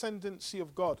transcendency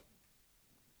of God.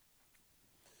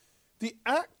 The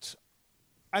act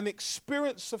and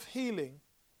experience of healing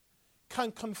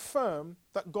can confirm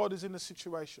that God is in a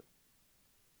situation.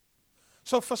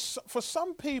 So for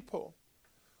some people,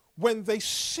 when they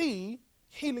see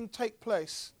healing take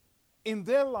place in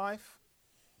their life,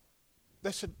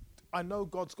 they said, I know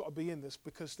God's got to be in this,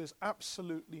 because there's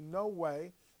absolutely no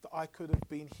way that I could have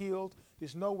been healed.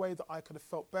 There's no way that I could have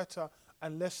felt better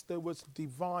unless there was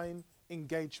divine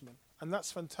engagement. And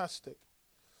that's fantastic.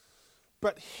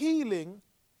 But healing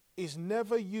is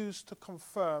never used to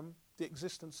confirm the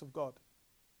existence of God.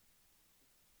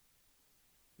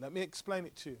 Let me explain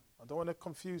it to you. I don't want to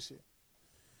confuse you.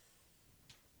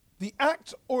 The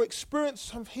act or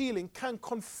experience of healing can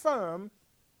confirm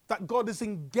that God is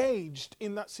engaged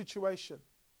in that situation.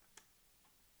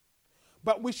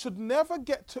 But we should never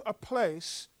get to a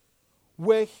place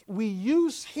where we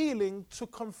use healing to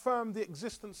confirm the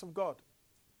existence of God.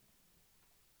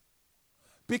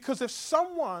 Because if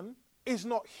someone is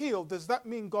not healed, does that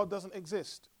mean God doesn't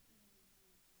exist?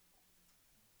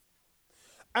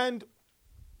 And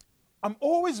I'm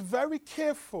always very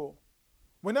careful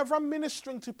whenever I'm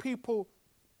ministering to people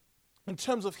in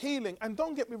terms of healing. And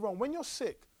don't get me wrong, when you're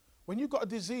sick, when you've got a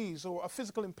disease or a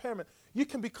physical impairment, you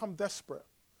can become desperate.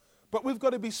 But we've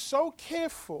got to be so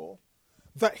careful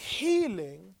that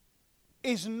healing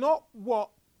is not what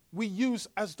we use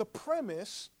as the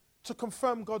premise to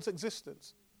confirm God's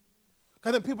existence.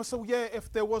 And then people say, well, yeah,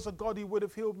 if there was a God, he would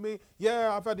have healed me.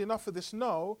 Yeah, I've had enough of this.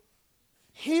 No.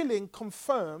 Healing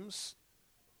confirms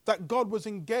that God was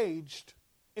engaged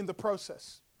in the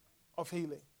process of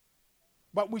healing.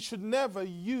 But we should never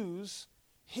use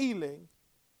healing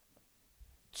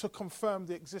to confirm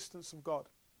the existence of God.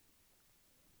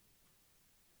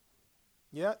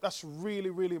 Yeah, that's really,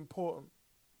 really important.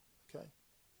 Okay.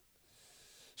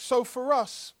 So for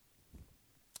us,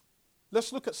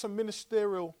 let's look at some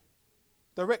ministerial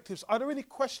directives. Are there any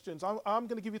questions? I'm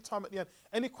going to give you time at the end.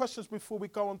 Any questions before we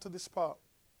go on to this part?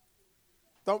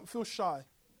 Don't feel shy.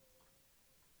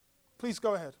 Please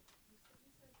go ahead.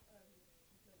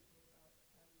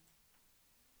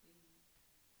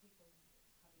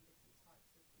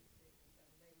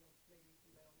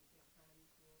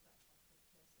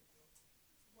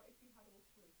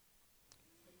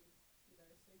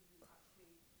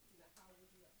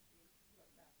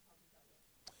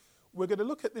 we're going to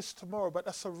look at this tomorrow, but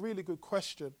that's a really good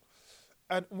question.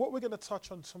 And what we're going to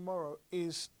touch on tomorrow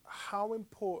is how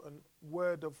important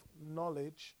word of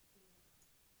knowledge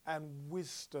and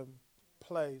wisdom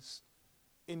plays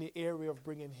in the area of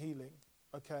bringing healing,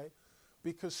 okay?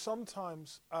 Because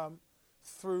sometimes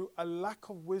through a lack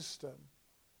of wisdom,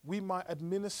 we might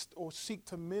administer or seek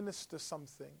to minister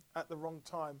something at the wrong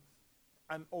time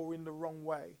and or in the wrong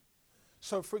way.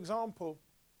 So, for example,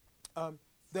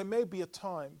 there may be a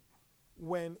time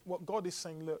when what God is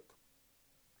saying, look,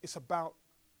 it's about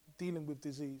dealing with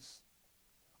disease.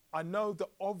 I know the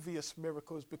obvious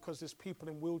miracles because there's people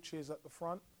in wheelchairs at the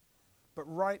front, but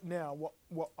right now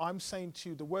what I'm saying to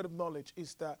you, the word of knowledge,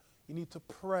 is that you need to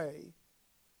pray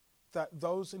that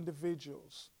those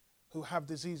individuals who have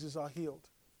diseases are healed,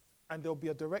 and there'll be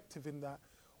a directive in that.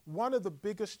 One of the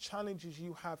biggest challenges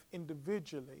you have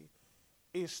individually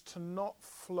is to not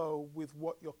flow with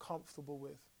what you're comfortable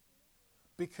with.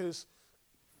 Because,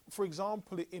 for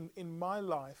example, in my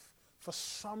life, for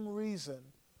some reason,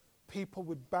 people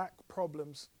with back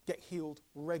problems get healed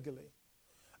regularly.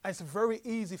 And it's very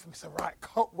easy for me to say, right,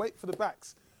 can't wait for the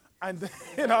backs. And,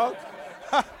 you know,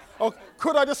 or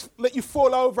could I just let you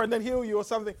fall over and then heal you or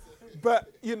something?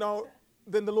 But, you know,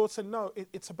 then the Lord said, no,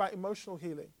 it's about emotional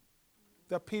healing.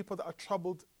 There are people that are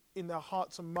troubled in their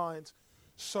hearts and minds.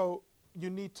 So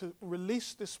you need to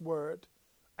release this word,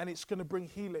 and it's going to bring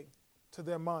healing to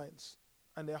their minds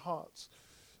and their hearts.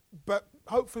 But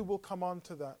hopefully we'll come on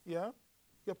to that, yeah?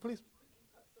 Yeah, please. You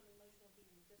touched on emotional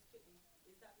healing just quickly.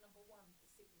 Is that number one, the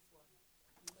sickness one?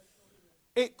 Emotional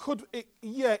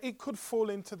healing? It could fall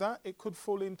into that. It could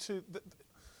fall into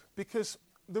because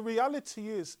the reality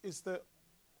is that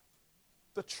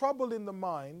the trouble in the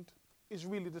mind is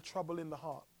really the trouble in the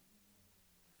heart.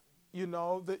 You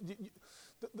know,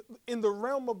 in the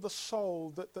realm of the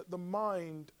soul, the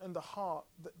mind and the heart,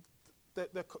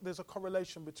 there's a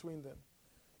correlation between them.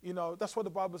 You know, that's what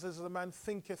the Bible says, as a man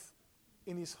thinketh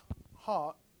in his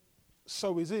heart,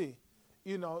 so is he.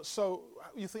 You know, so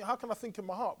you think, how can I think in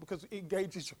my heart? Because it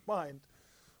engages your mind.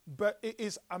 But it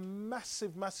is a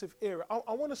massive, massive area.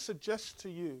 I want to suggest to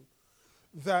you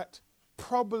that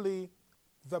probably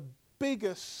the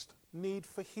biggest need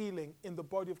for healing in the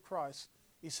body of Christ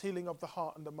is healing of the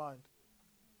heart and the mind.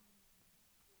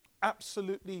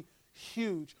 Absolutely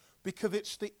huge, because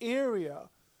it's the area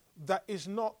that is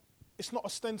not, it's not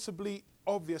ostensibly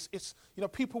obvious. It's, you know,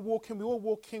 people walk in, we all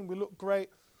walk in, we look great,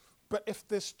 but if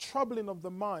there's troubling of the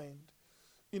mind,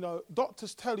 you know,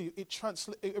 doctors tell you it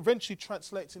eventually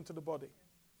translates into the body.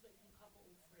 So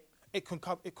it can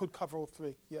cover all three. It could cover all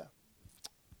three, yeah.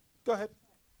 Go ahead.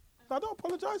 No, don't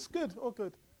apologize. Good, all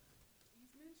good.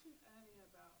 You've mentioned earlier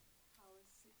about how a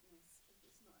sickness, if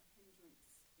it's not a hindrance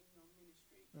in your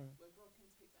ministry, where God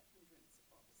can take that hindrance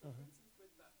off. So, for instance,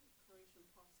 with that Croatian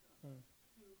pastor who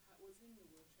was in the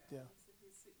wheelchair, he said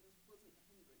his sickness wasn't a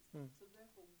hindrance. So,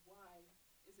 therefore, why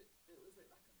was it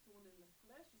like a thorn in the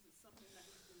flesh? Is it something that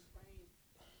he's been praying,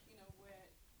 you know,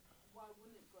 why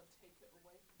wouldn't God take it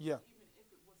away from him, even if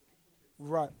it wasn't a hindrance?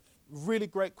 Right. Really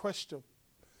great question.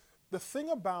 The thing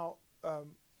about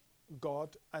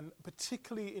God, and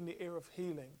particularly in the area of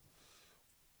healing,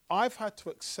 I've had to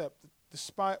accept,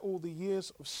 despite all the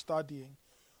years of studying,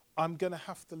 I'm going to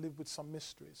have to live with some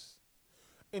mysteries.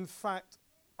 In fact,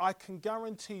 I can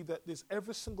guarantee that there's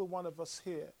every single one of us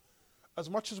here, as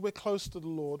much as we're close to the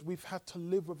Lord, we've had to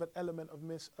live with an element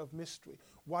of mystery.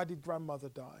 Why did grandmother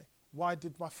die? Why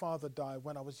did my father die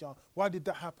when I was young? Why did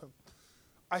that happen?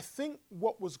 I think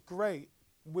what was great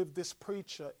with this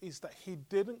preacher is that he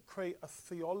didn't create a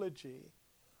theology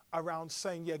around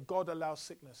saying, yeah, God allows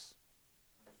sickness.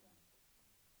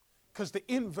 Because the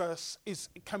inverse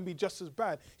can be just as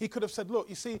bad. He could have said, look,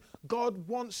 you see, God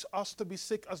wants us to be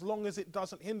sick as long as it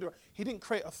doesn't hinder. He didn't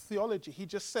create a theology. He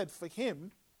just said for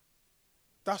him,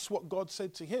 that's what God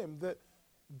said to him, that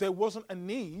there wasn't a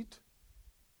need.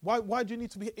 Why do you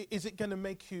need to be? Is it going to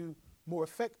make you more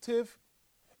effective?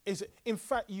 Is it? In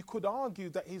fact, you could argue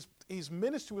that his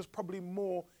ministry was probably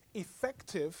more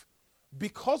effective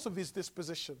because of his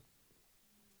disposition.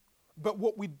 But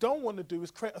what we don't want to do is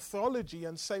create a theology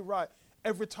and say, right,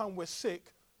 every time we're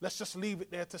sick, let's just leave it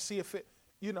there to see if it,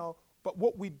 you know. But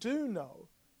what we do know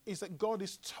is that God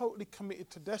is totally committed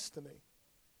to destiny.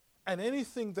 And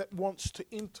anything that wants to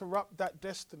interrupt that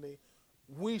destiny,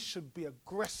 we should be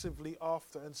aggressively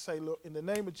after and say, look, in the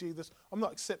name of Jesus, I'm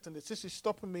not accepting this. This is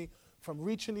stopping me from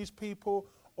reaching these people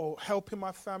or helping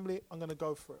my family. I'm going to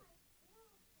go for it.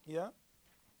 Yeah?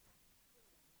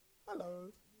 Hello.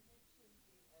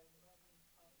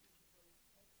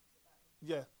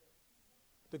 Yeah.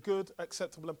 The good,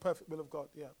 acceptable, and perfect will of God.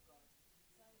 Yeah. So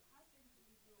how do you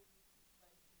deal with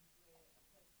situations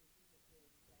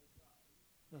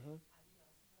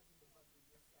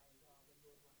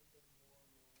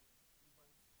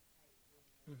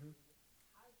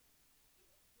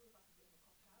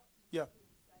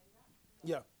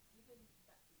Yeah.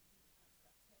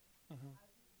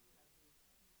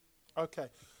 Okay.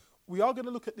 We are going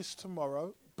to look at this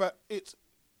tomorrow,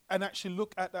 and actually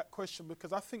look at that question,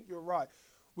 because I think you're right.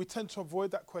 We tend to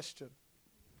avoid that question.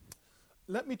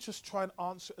 Let me just try and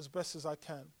answer it as best as I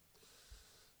can.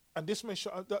 And this may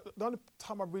show, the only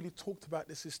time I really talked about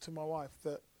this is to my wife,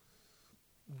 that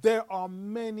there are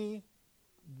many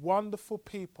wonderful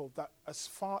people that, as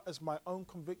far as my own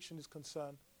conviction is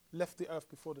concerned, left the earth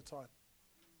before the time.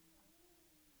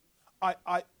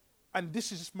 And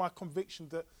this is just my conviction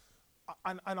that,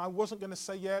 and I wasn't going to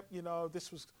say, yeah,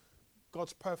 this was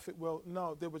God's perfect will.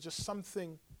 No, there was just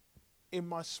something in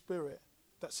my spirit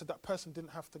that said that person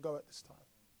didn't have to go at this time.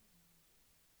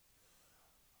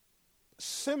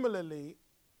 Similarly,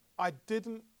 I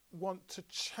didn't want to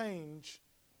change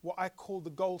what I call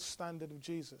the gold standard of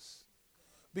Jesus.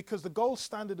 Because the gold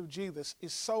standard of Jesus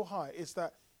is so high, is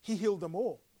that he healed them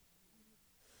all.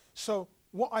 So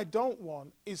what I don't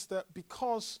want is that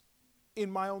because in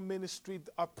my own ministry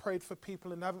I've prayed for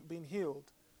people and haven't been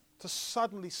healed, to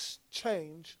suddenly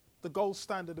change the gold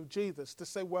standard of Jesus, to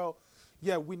say, well,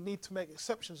 yeah, we need to make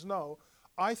exceptions. No,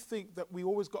 I think that we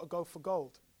always got to go for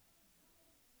gold.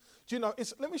 Do you know,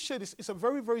 let me share this. It's a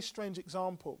very, very strange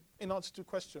example in answer to your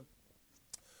question.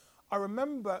 I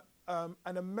remember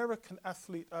an American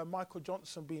athlete, Michael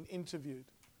Johnson, being interviewed.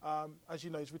 As you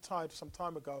know, he's retired some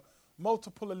time ago,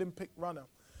 multiple Olympic runner.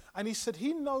 And he said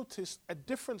he noticed a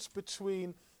difference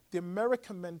between the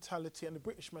American mentality and the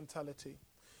British mentality.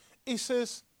 He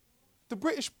says, the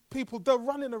British people, they'll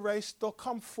run in a race, they'll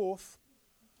come forth,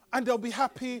 and they'll be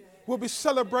happy, we'll be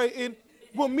celebrating,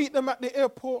 we'll meet them at the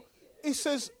airport. He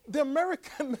says, the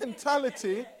American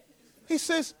mentality, he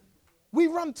says, we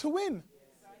run to win.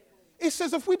 He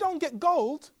says, if we don't get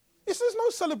gold, he says, no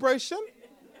celebration.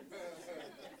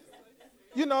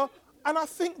 And I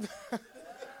think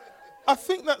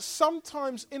that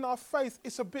sometimes in our faith,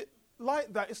 it's a bit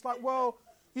like that. It's like, well,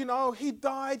 he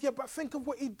died, yeah, but think of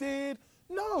what he did.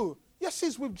 No, yes,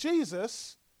 he's with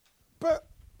Jesus, but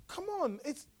come on.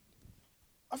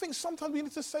 I think sometimes we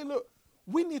need to say, look,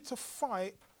 we need to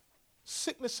fight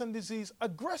sickness and disease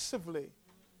aggressively,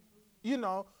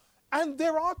 and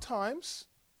there are times,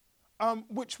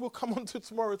 which we'll come on to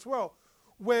tomorrow as well,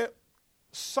 where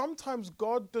sometimes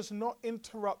God does not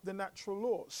interrupt the natural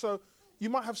law. So you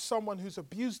might have someone who's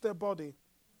abused their body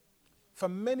for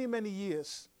many, many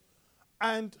years,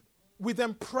 and we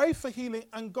then pray for healing,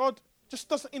 and God just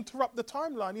doesn't interrupt the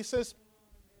timeline. He says,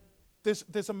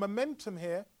 there's a momentum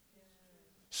here.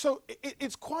 So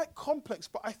it's quite complex,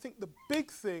 but I think the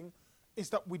big thing is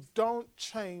that we don't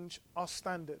change our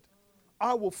standard.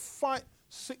 I will fight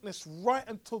sickness right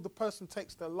until the person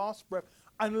takes their last breath,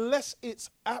 unless it's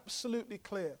absolutely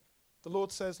clear. The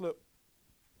Lord says, look,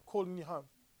 I'm calling you home.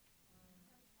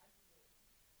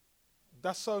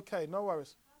 That's okay, no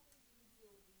worries.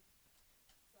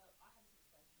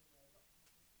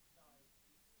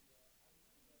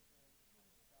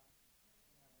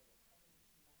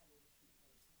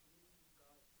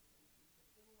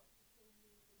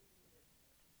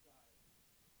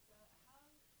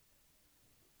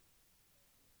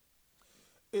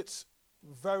 It's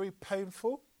very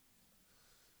painful.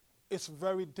 It's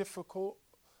very difficult.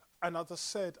 And as I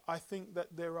said, I think that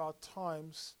there are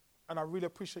times, and I really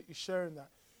appreciate you sharing that,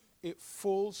 it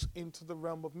falls into the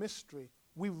realm of mystery.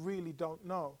 We really don't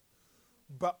know.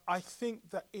 But I think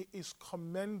that it is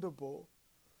commendable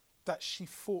that she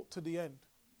fought to the end.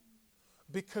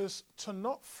 Because to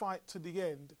not fight to the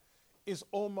end is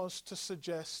almost to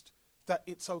suggest that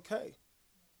it's okay.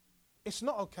 It's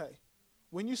not okay.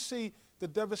 When you see the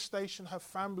devastation her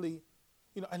family,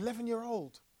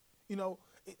 11-year-old,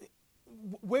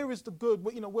 where is the good?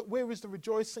 Where is the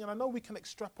rejoicing? And I know we can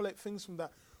extrapolate things from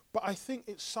that, but I think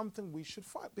it's something we should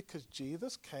fight, because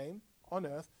Jesus came on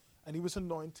earth and he was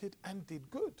anointed and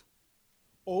did good.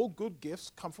 All good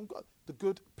gifts come from God. The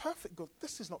good, perfect good.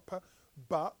 This is not perfect,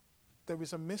 but there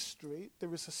is a mystery,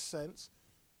 there is a sense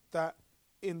that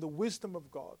in the wisdom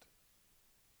of God,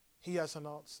 he has an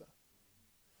answer.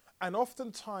 And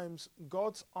oftentimes,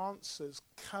 God's answers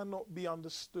cannot be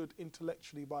understood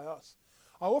intellectually by us.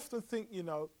 I often think,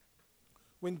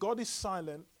 when God is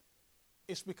silent,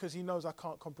 it's because he knows I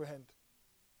can't comprehend.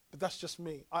 But that's just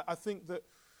me. I think that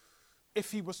if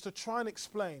he was to try and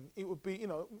explain, it would be,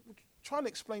 trying to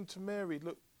explain to Mary,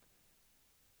 look,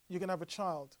 you're going to have a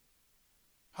child.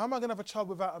 How am I going to have a child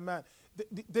without a man?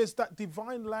 There's that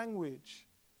divine language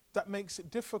that makes it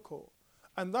difficult.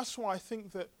 And that's why I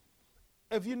think that,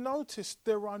 have you noticed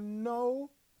there are no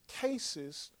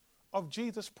cases of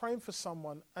Jesus praying for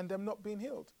someone and them not being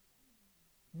healed?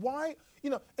 Why,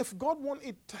 if God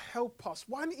wanted to help us,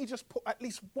 why didn't he just put at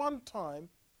least one time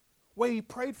where he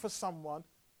prayed for someone?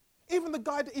 Even the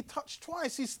guy that he touched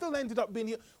twice, he still ended up being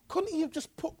healed. Couldn't he have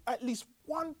just put at least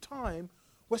one time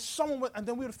where someone went, and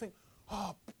then we would think,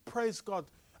 oh, praise God,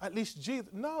 at least Jesus.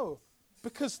 No,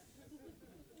 because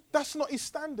that's not his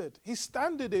standard. His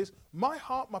standard is my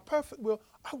heart, my perfect will.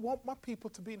 I want my people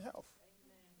to be in health.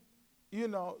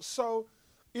 Amen. So,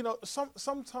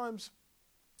 sometimes,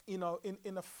 in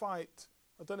a fight,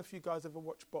 I don't know if you guys ever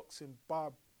watch boxing,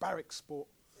 barbaric sport.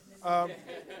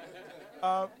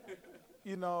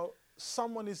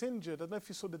 Someone is injured. I don't know if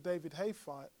you saw the David Hay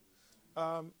fight.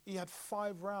 He had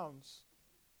 5 rounds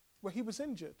where he was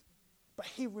injured. But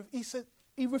he said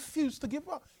he refused to give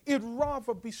up. He'd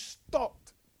rather be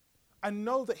stopped and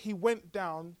know that he went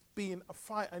down being a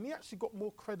fighter. And he actually got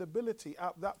more credibility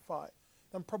out of that fight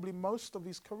than probably most of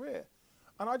his career.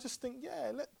 And I just think,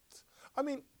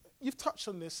 you've touched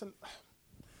on this. And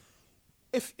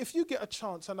if you get a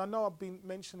chance, and I know I've been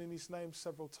mentioning his name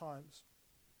several times,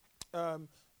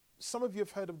 some of you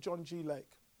have heard of John G.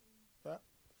 Lake. Yeah?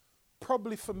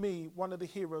 Probably for me, one of the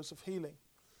heroes of healing.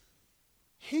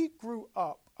 He grew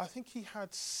up, I think he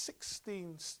had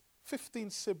 15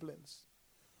 siblings.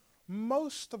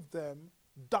 Most of them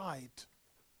died.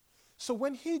 So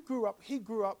when he grew up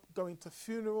going to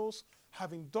funerals,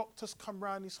 having doctors come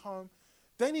around his home.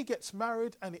 Then he gets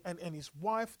married and his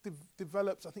wife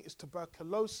develops, I think it's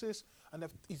tuberculosis, and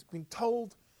he's been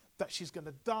told that she's going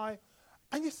to die.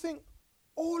 And you think,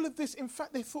 all of this, in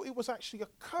fact, they thought it was actually a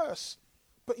curse.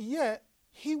 But yet,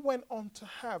 he went on to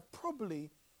have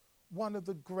probably one of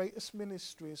the greatest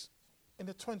ministries in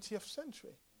the 20th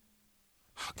century.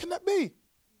 How can that be?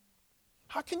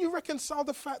 How can you reconcile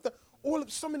the fact that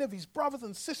so many of his brothers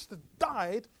and sisters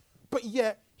died, but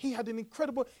yet he had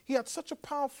such a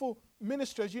powerful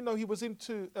ministry. As you know, he was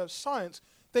into science.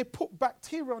 They put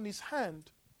bacteria on his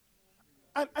hand,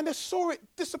 and they saw it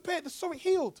disappear. They saw it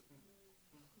healed.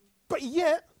 But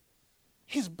yet,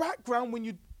 his background, when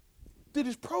you did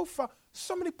his profile,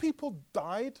 so many people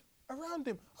died around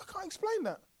him. I can't explain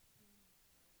that.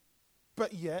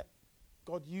 But yet,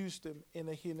 God used him in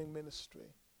a healing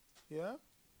ministry. Yeah?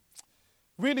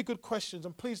 Really good questions,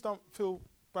 and please don't feel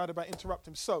bad about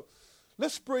interrupting. So,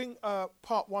 let's bring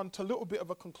part 1 to a little bit of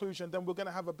a conclusion, then we're going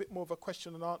to have a bit more of a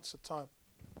question and answer time.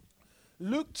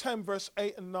 Luke 10, verse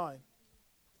 8 and 9.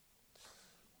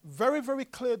 Very, very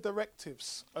clear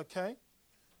directives, okay?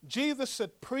 Jesus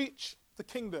said, preach the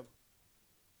kingdom.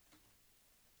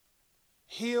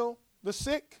 Heal the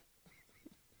sick.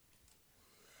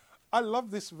 I love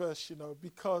this verse,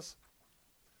 because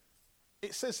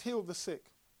it says heal the sick.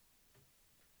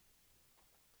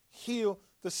 Heal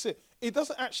the sick. It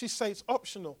doesn't actually say it's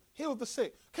optional. Heal the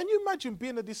sick. Can you imagine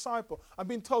being a disciple and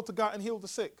being told to go out and heal the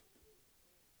sick?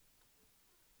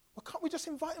 Well, can't we just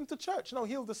invite them to church? No,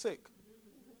 heal the sick.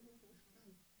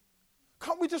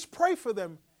 Can't we just pray for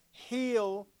them?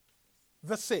 Heal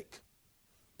the sick.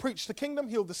 Preach the kingdom,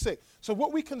 heal the sick. So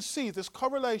what we can see, this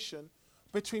correlation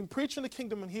between preaching the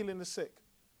kingdom and healing the sick.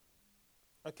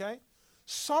 Okay?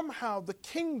 Somehow the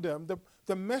kingdom,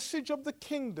 the message of the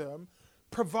kingdom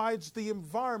provides the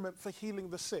environment for healing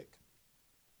the sick.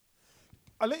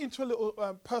 I'll let you into a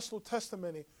little personal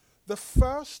testimony. The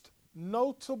first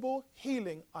notable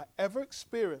healing I ever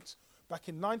experienced back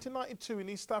in 1992 in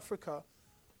East Africa,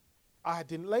 I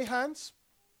didn't lay hands.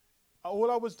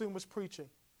 All I was doing was preaching.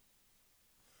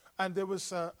 And there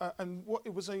was,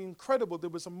 it was incredible. There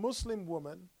was a Muslim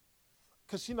woman,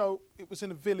 because, it was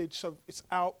in a village, so it's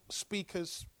out,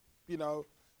 speakers,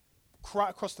 right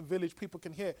across the village, people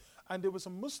can hear. And there was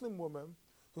a Muslim woman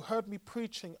who heard me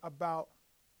preaching about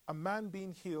a man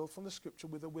being healed from the scripture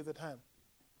with a withered hand.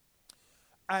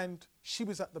 And she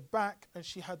was at the back, and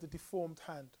she had the deformed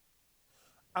hand.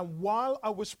 And while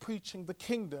I was preaching the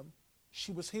kingdom,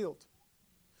 she was healed.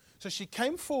 So she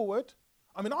came forward.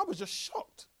 I was just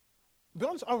shocked. To be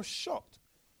honest, I was shocked.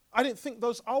 I didn't think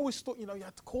I always thought, you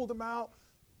had to call them out,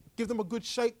 give them a good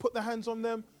shake, put their hands on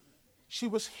them. She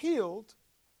was healed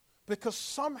because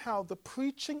somehow the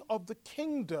preaching of the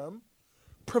kingdom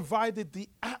provided the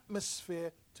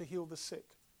atmosphere to heal the sick.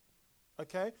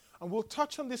 Okay? And we'll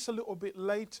touch on this a little bit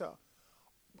later.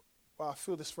 Well, I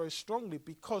feel this very strongly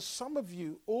because some of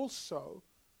you also,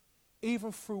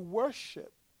 even through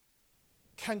worship,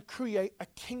 can create a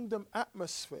kingdom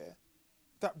atmosphere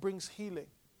that brings healing.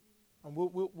 And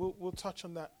we'll touch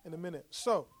on that in a minute.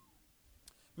 So,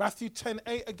 Matthew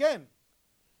 10:8 again.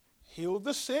 Heal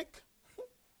the sick,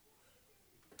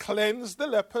 cleanse the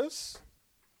lepers.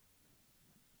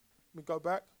 Let me go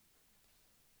back.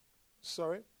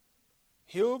 Sorry.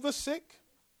 Heal the sick,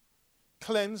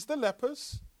 cleansed the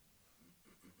lepers,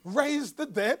 raised the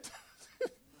dead,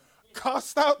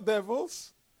 cast out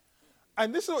devils.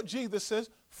 And this is what Jesus says,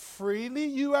 freely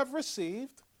you have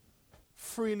received,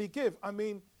 freely give. I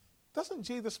mean, doesn't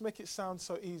Jesus make it sound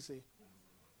so easy?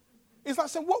 It's like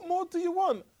saying, what more do you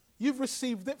want? You've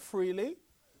received it freely,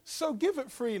 so give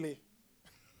it freely.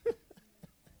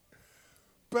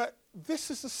 But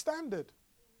this is the standard.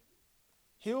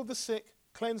 Heal the sick,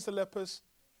 cleanse the lepers,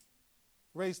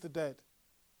 raise the dead.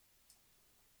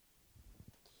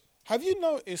 Have you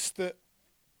noticed that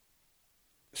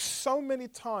so many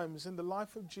times in the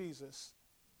life of Jesus,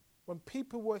 when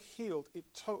people were healed, it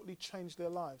totally changed their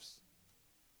lives?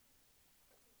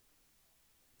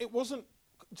 It wasn't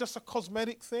just a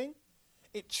cosmetic thing.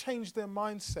 It changed their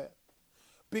mindset.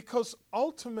 Because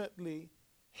ultimately,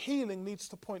 healing needs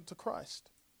to point to Christ.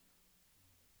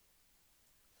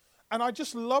 And I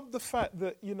just love the fact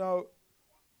that, you know,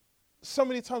 so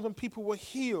many times when people were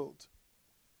healed,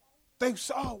 they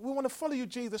say, oh, we want to follow you,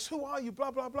 Jesus. Who are you?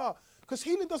 Blah, blah, blah. Because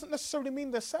healing doesn't necessarily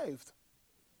mean they're saved.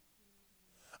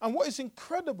 And what is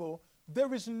incredible,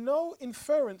 there is no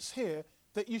inference here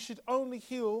that you should only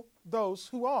heal those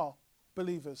who are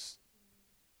believers.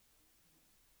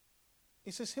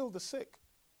 He says, heal the sick.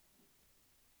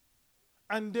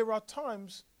 And there are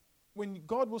times when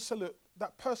God will say, look,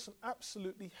 that person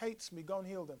absolutely hates me, go and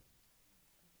heal them.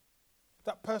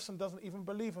 That person doesn't even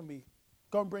believe in me,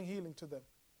 go and bring healing to them.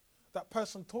 That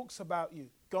person talks about you,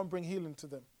 go and bring healing to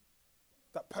them.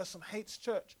 That person hates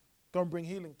church, go and bring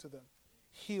healing to them.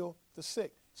 Heal the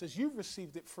sick. It says you've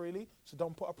received it freely, so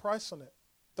don't put a price on it.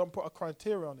 Don't put a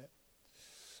criteria on it.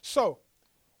 So,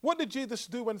 what did Jesus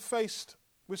do when faced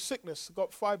with sickness? I've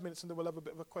got 5 minutes and then we'll have a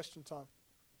bit of a question time.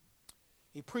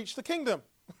 He preached the kingdom.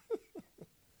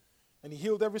 And he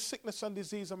healed every sickness and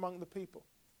disease among the people.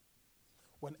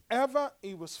 Whenever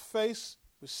he was faced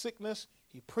with sickness,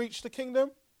 he preached the kingdom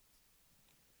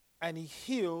and he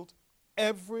healed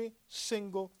every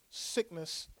single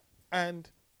sickness and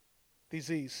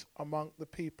disease among the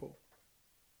people.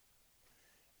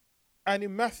 And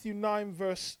in Matthew 9,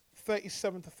 verse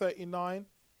 37 to 39,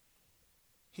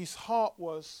 his heart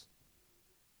was,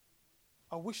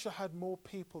 I wish I had more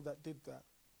people that did that.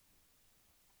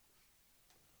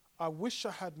 I wish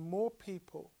I had more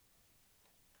people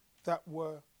that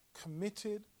were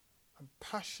committed and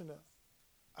passionate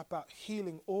about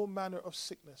healing all manner of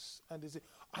sickness and disease.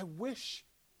 I wish,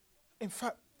 in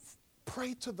fact,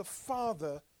 pray to the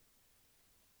Father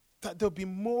that there'll be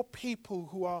more people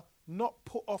who are not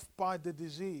put off by the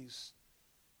disease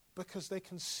because they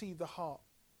can see the heart.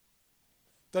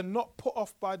 They're not put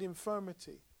off by the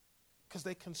infirmity because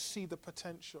they can see the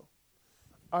potential.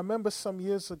 I remember some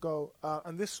years ago,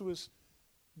 and this was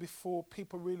before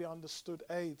people really understood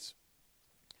AIDS.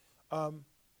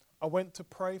 I went to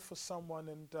pray for someone,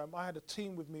 and I had a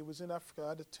team with me. It was in Africa. I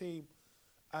had a team,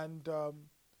 and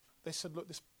they said, look,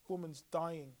 this woman's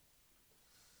dying.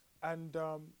 And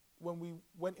when we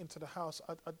went into the house,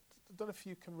 I don't know if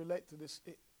you can relate to this.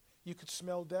 You could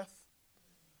smell death.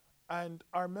 And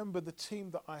I remember the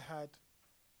team that I had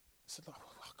said, oh,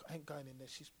 I ain't going in there.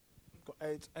 She's got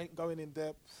AIDS, ain't going in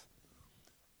there.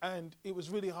 And it was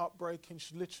really heartbreaking.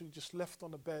 She literally just left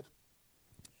on the bed.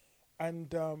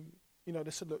 And, you know,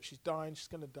 they said, look, she's dying, she's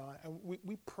going to die. And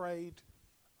we prayed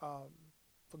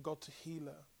for God to heal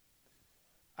her.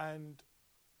 And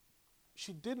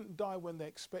she didn't die when they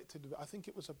expected it. I think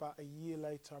it was about a year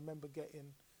later. I remember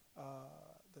getting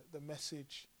the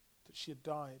message that she had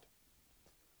died.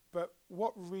 But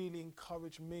what really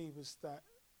encouraged me was that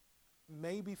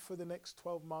maybe for the next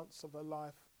 12 months of her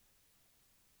life,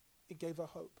 it gave her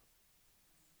hope.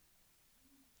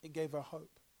 It gave her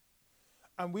hope.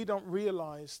 And we don't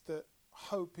realize that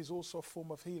hope is also a form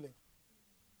of healing.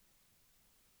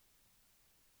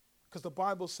 Because the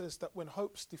Bible says that when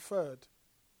hope's deferred,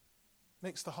 it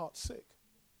makes the heart sick.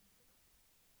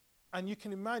 And you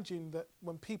can imagine that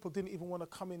when people didn't even want to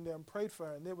come in there and pray for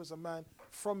her, and there was a man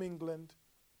from England,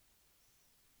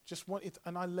 just wanted,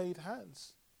 and I laid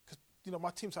hands. Because, you know,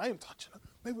 my team said, I ain't touching her.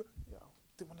 Maybe, you know,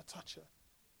 didn't want to touch her.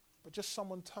 But just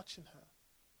someone touching her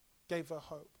gave her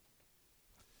hope.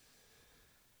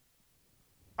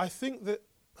 I think that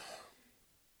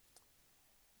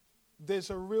there's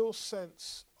a real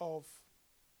sense of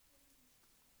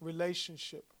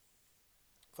relationship.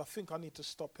 I think I need to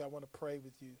stop here. I want to pray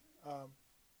with you.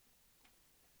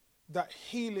 That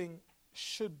healing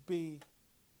should be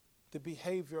the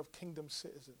behavior of kingdom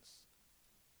citizens.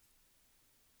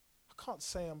 I can't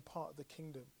say I'm part of the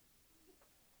kingdom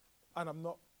and I'm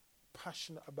not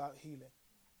passionate about healing.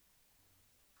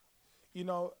 You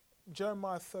know,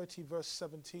 Jeremiah 30 verse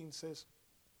 17 says,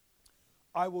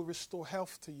 I will restore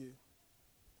health to you.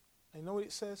 And you know what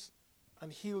it says?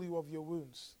 And heal you of your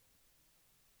wounds.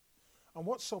 And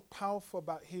what's so powerful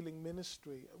about healing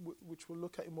ministry, which we'll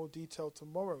look at in more detail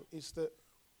tomorrow, is that,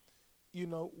 you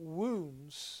know,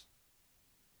 wounds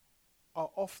are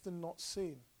often not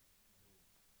seen,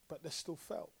 but they're still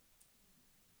felt.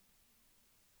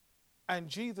 And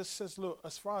Jesus says, look,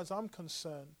 as far as I'm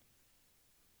concerned,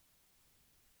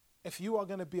 if you are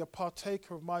going to be a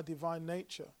partaker of my divine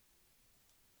nature,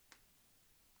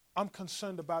 I'm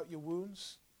concerned about your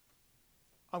wounds.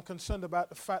 I'm concerned about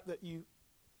the fact that you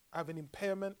have an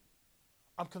impairment.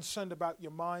 I'm concerned about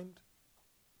your mind.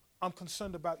 I'm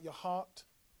concerned about your heart.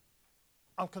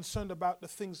 I'm concerned about the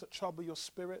things that trouble your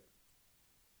spirit.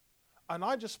 And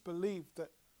I just believe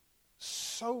that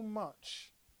so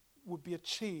much would be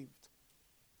achieved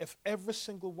if every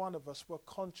single one of us were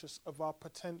conscious of our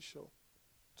potential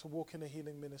to walk in a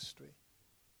healing ministry.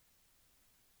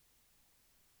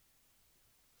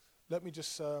 Let me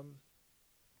just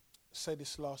say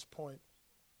this last point.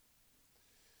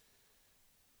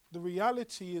 The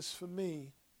reality is, for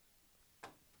me,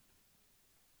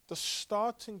 the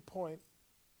starting point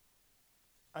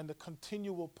and the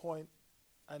continual point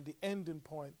and the ending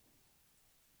point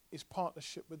is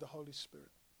partnership with the Holy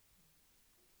Spirit.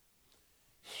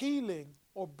 Healing,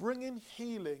 or bringing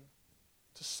healing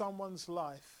to someone's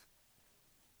life,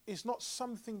 is not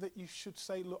something that you should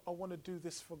say, look, I want to do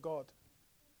this for God.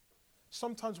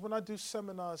 Sometimes when I do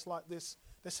seminars like this,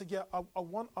 they say, yeah, I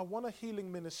want a healing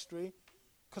ministry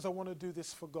because I want to do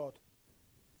this for God.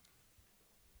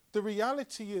 The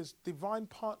reality is, divine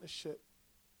partnership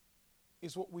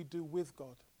is what we do with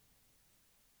God.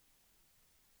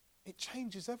 It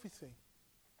changes everything.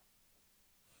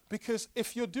 Because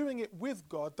if you're doing it with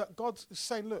God, that God's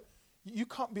saying, look, you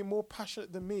can't be more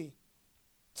passionate than me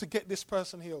to get this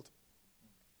person healed.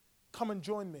 Come and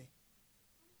join me.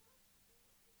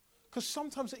 Because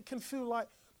sometimes it can feel like,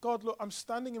 God, look, I'm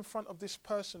standing in front of this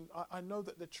person. I know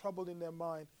that they're troubled in their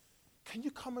mind. Can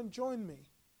you come and join me?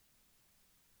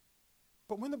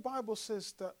 But when the Bible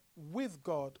says that with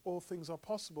God all things are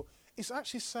possible, it's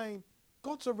actually saying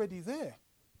God's already there.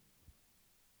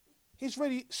 He's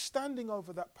already standing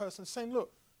over that person saying,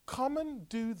 look, come and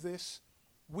do this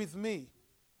with me.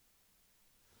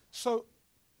 So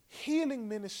healing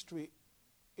ministry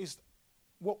is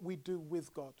what we do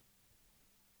with God,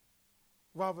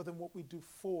 rather than what we do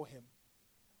for him.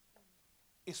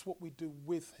 It's what we do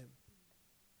with him.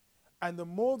 And the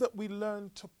more that we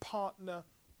learn to partner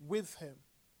with him,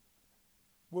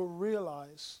 we'll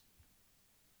realize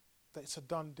that it's a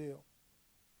done deal.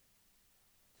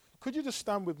 Could you just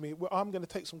stand with me? Well, I'm going to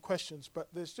take some questions, but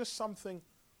there's just something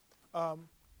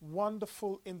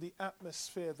wonderful in the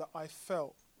atmosphere that I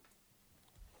felt.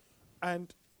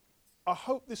 And I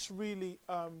hope this really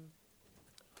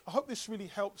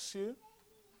helps you.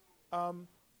 I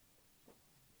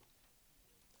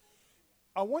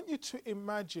want you to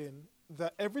imagine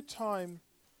that every time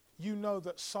you know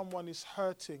that someone is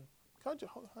hurting,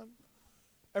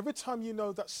 every time you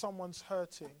know that someone's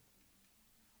hurting,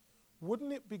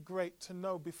 wouldn't it be great to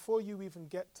know before you even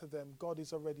get to them, God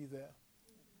is already there?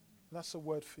 And that's a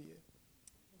word for you.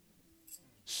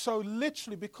 So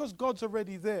literally, because God's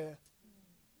already there,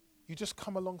 you just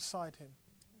come alongside him.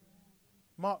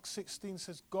 Mark 16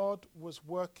 says God was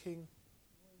working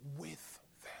with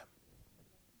them,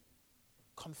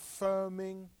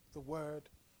 confirming the word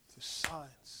through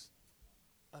signs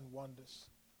and wonders.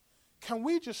 Can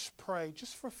we just pray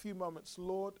just for a few moments?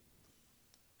 Lord,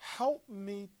 help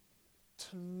me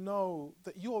to know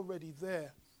that you're already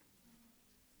there.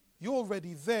 You're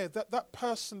already there. That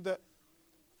person that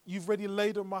you've already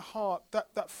laid on my heart,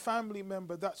 that family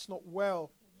member that's not well,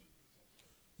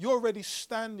 you're already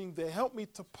standing there. Help me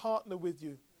to partner with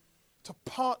you. To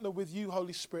partner with you,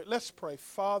 Holy Spirit. Let's pray.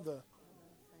 Father.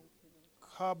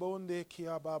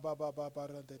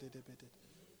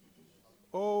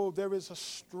 Oh, there is a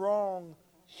strong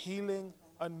healing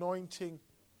anointing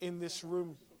in this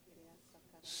room.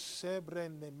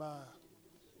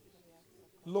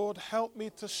 Lord, help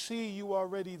me to see you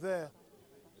already there.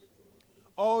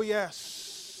 Oh,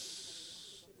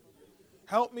 yes.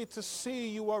 Help me to see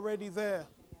you already there.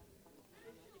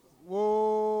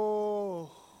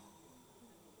 Whoa.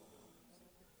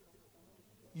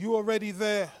 You already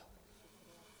there.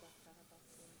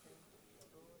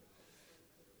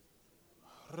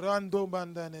 Rando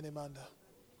manda nene manda.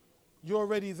 You're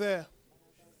already there.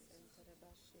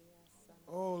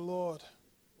 Oh, Lord.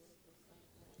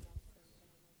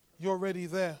 You're already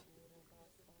there.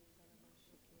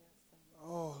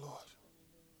 Oh, Lord.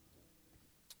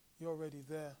 You're already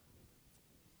there.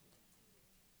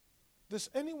 Does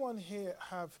anyone here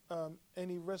have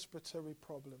any respiratory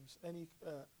problems, any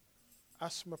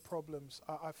asthma problems?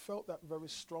 I felt that very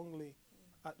strongly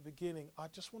at the beginning. I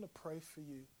just want to pray for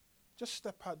you. Just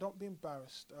step out. Don't be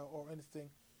embarrassed or anything.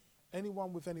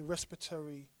 Anyone with any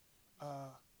respiratory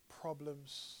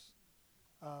problems,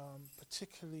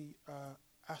 particularly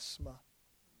asthma.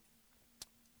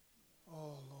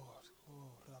 Oh, Lord.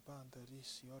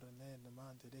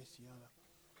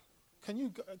 Can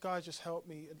you guys just help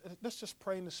me? Let's just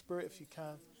pray in the Spirit if you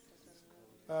can.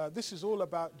 This is all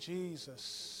about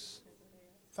Jesus.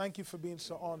 Thank you for being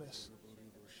so honest.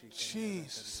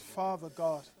 Jesus, Father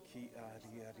God.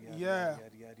 Yeah.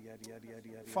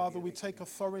 Father, we take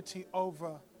authority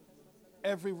over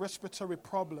every respiratory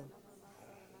problem.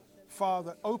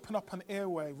 Father, open up an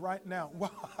airway right now.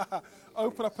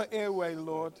 Open up an airway,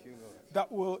 Lord,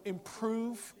 that will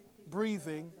improve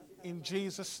breathing in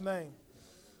Jesus' name.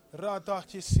 Father,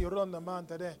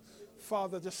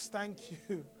 just thank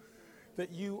you that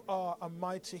you are a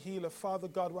mighty healer. Father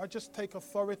God, I just take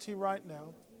authority right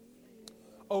now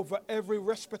over every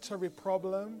respiratory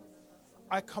problem.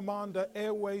 I command the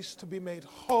airways to be made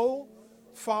whole.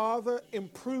 Father,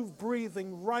 improve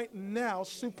breathing right now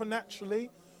supernaturally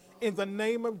in the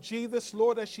name of Jesus.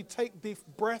 Lord, as she take deep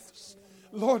breaths,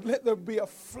 Lord, let there be a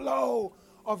flow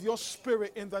of your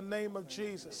spirit in the name of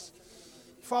Jesus.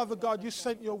 Father God, you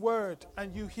sent your word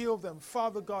and you healed them.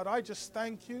 Father God, I just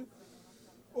thank you.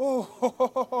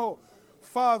 Oh,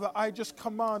 Father, I just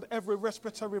command every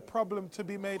respiratory problem to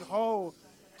be made whole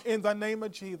in the name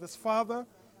of Jesus. Father,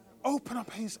 open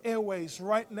up his airways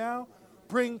right now.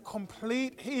 Bring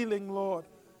complete healing, Lord.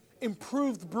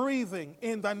 Improved breathing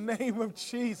in the name of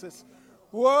Jesus.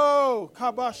 Whoa.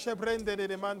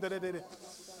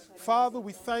 Father,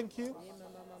 we thank you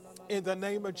in the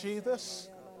name of Jesus.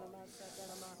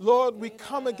 Lord, we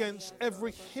come against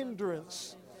every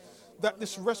hindrance that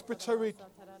this respiratory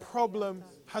problem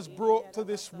has brought to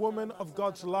this woman of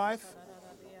God's life.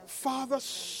 Father,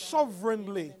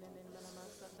 sovereignly.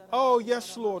 Oh,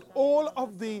 yes, Lord. All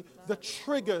of the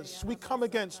triggers we come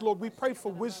against, Lord, we pray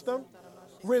for wisdom.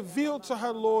 Reveal to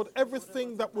her, Lord,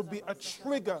 everything that would be a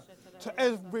trigger to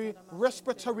every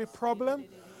respiratory problem.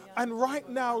 And right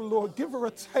now, Lord, give her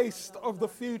a taste of the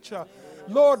future.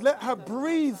 Lord, let her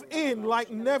breathe in like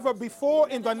never before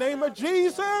in the name of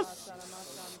Jesus.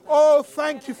 Oh,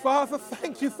 thank you, Father.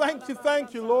 Thank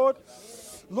you, Lord.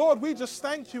 Lord, we just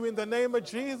thank you in the name of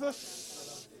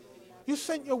Jesus. You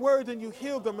sent your word and you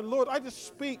healed them. And Lord, I just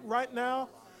speak right now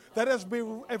that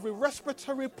every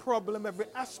respiratory problem, every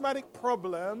asthmatic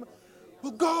problem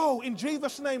will go in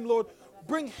Jesus' name, Lord.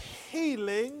 Bring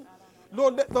healing.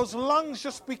 Lord, let those lungs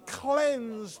just be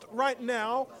cleansed right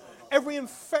now. Every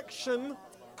infection,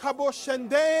 Father,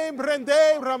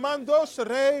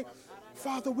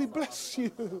 we bless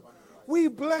you. We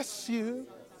bless you.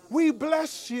 We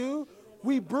bless you.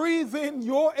 We breathe in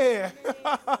your air.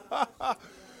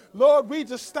 Lord, we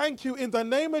just thank you in the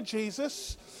name of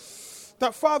Jesus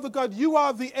that, Father God, you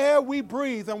are the air we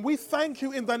breathe. And we thank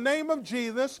you in the name of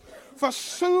Jesus for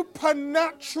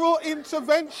supernatural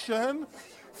intervention.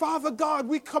 Father God,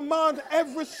 we command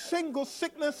every single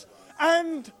sickness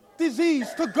and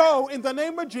disease to go in the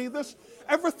name of Jesus.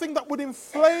 Everything that would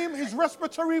inflame his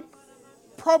respiratory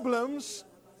problems,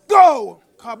 go.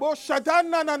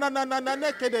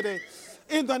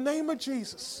 In the name of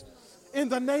Jesus. In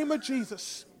the name of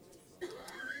Jesus.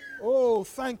 Oh,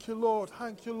 thank you, Lord.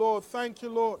 Thank you, Lord. Thank you,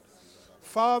 Lord.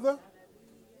 Father,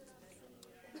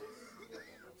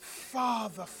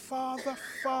 Father, Father,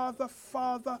 Father,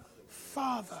 Father,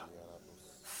 Father,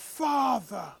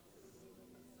 Father.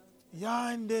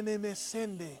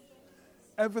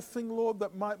 Everything, Lord,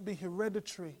 that might be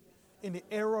hereditary in the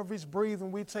area of his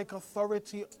breathing, we take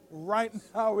authority right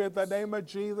now in the name of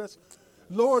Jesus.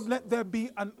 Lord, let there be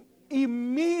an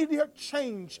immediate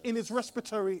change in his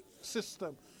respiratory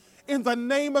system. In the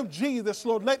name of Jesus,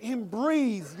 Lord, let him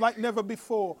breathe like never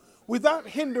before, without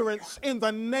hindrance, in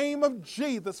the name of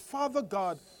Jesus. Father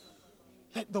God,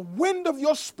 let the wind of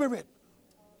your spirit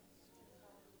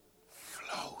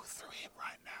flow through him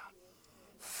right now.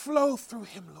 Flow through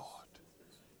him, Lord.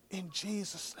 In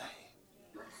Jesus' name.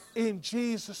 In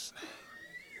Jesus'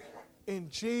 name. In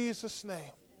Jesus'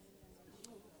 name.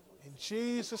 In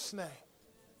Jesus' name.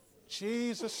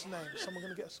 Jesus' name. Someone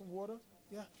going to get some water?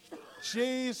 Yeah.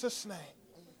 Jesus' name.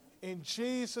 In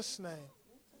Jesus' name.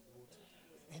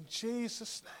 In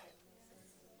Jesus' name.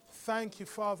 Thank you,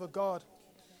 Father God.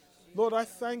 Lord, I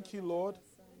thank you, Lord,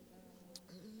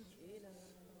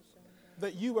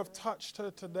 that you have touched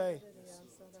her today.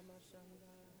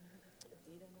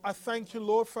 I thank you,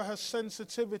 Lord, for her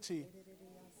sensitivity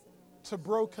to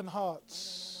broken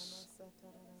hearts.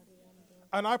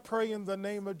 And I pray in the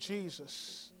name of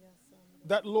Jesus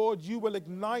that, Lord, you will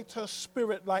ignite her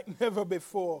spirit like never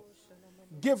before.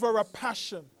 Give her a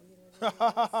passion.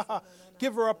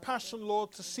 Give her a passion,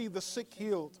 Lord, to see the sick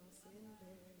healed.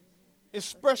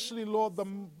 Especially, Lord,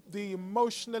 the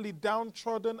emotionally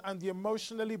downtrodden and the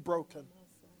emotionally broken.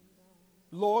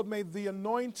 Lord, may the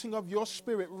anointing of your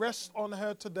spirit rest on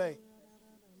her today.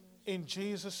 In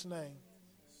Jesus' name.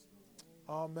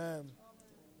 Amen.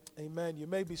 Amen. You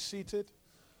may be seated.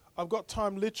 I've got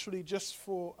time literally just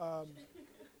for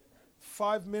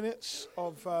 5 minutes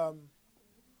of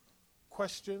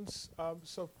questions.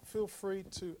 So feel free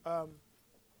to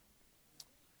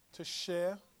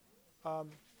share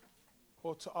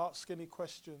or to ask any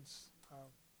questions.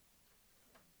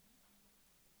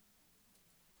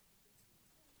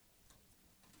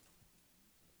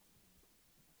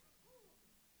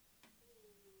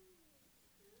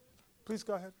 Please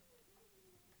go ahead.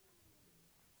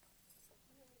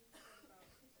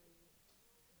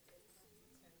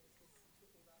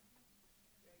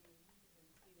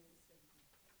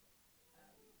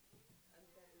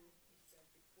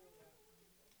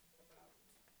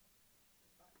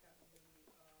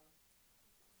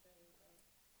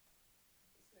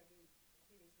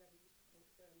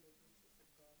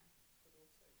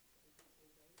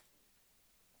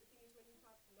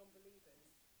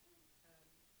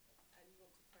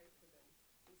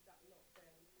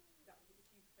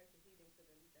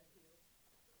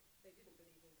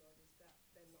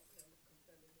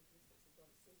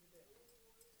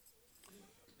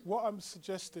 What I'm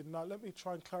suggesting, now let me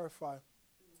try and clarify.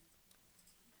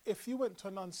 If you went to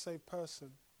an unsaved person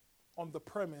on the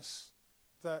premise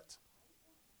that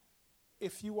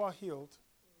if you are healed,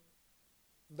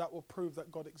 that will prove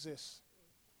that God exists,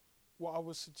 what I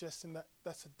was suggesting,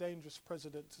 that's a dangerous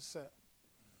precedent to set.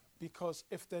 Because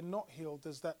if they're not healed,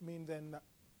 does that mean then that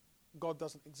God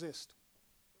doesn't exist?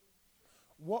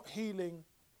 What healing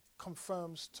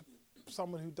confirms to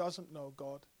someone who doesn't know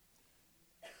God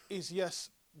is, yes,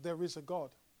 there is a God.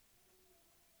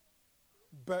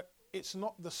 But it's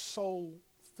not the sole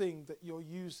thing that you're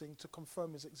using to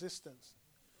confirm his existence.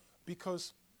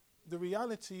 Because the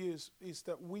reality is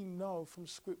that we know from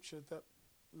Scripture that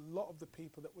a lot of the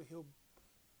people that were healed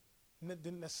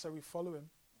didn't necessarily follow him.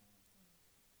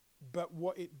 But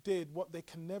what it did, what they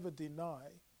can never deny,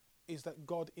 is that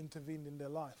God intervened in their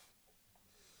life.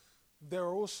 There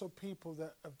are also people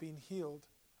that have been healed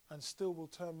and still will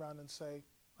turn around and say,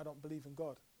 I don't believe in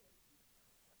God.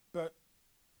 But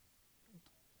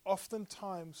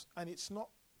oftentimes, and it's not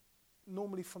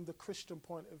normally from the Christian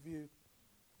point of view,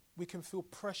 we can feel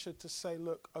pressured to say,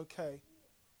 look, okay,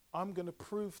 I'm going to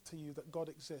prove to you that God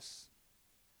exists.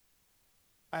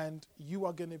 And you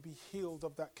are going to be healed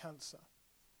of that cancer.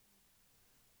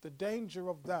 The danger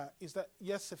of that is that,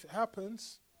 yes, if it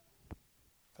happens,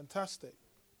 fantastic.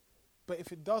 But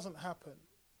if it doesn't happen,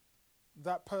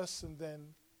 that person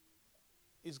then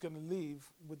is going to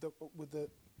leave with the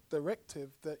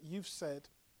directive that you've said,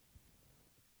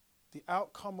 the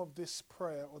outcome of this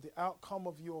prayer or the outcome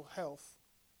of your health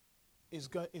is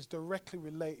directly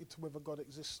related to whether God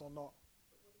exists or not.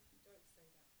 But what if you don't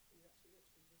say that? You actually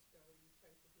literally just go and you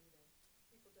pray for healing.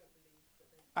 People don't believe, but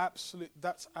they...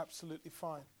 That's absolutely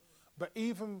fine. But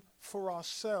even for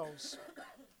ourselves,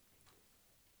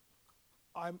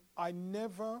 I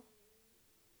never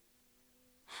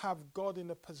have God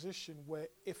in a position where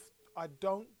if I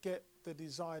don't get the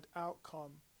desired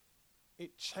outcome,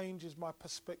 it changes my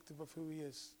perspective of who he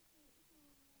is.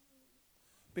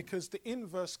 Because the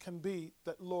inverse can be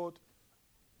that, Lord,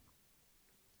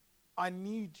 I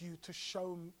need you to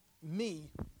show me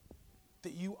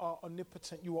that you are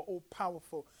omnipotent, you are all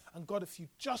powerful. And God, if you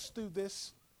just do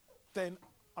this, then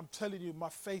I'm telling you, my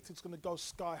faith is going to go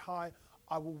sky high.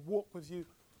 I will walk with you.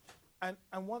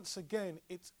 And once again,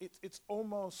 it's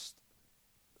almost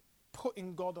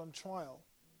putting God on trial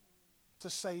to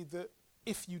say that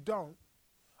if you don't,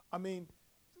 I mean,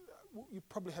 you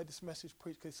probably heard this message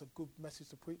preached because it's a good message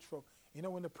to preach from. You know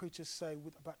when the preachers say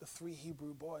about the 3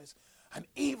 Hebrew boys, and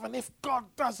even if God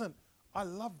doesn't, I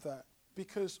love that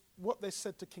because what they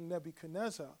said to King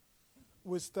Nebuchadnezzar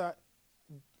was that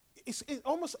it's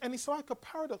almost, and it's like a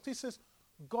paradox. He says,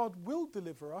 God will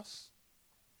deliver us,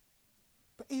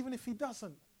 but even if he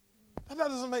doesn't, and that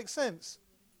doesn't make sense.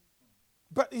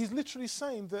 But he's literally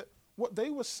saying that what they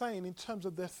were saying in terms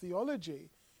of their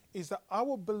theology is that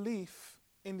our belief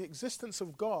in the existence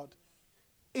of God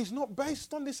is not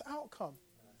based on this outcome.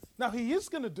 Now, he is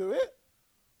going to do it,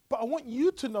 but I want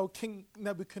you to know, King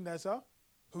Nebuchadnezzar,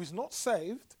 who is not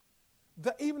saved,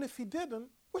 that even if he didn't,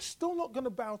 we're still not going to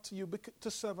bow to you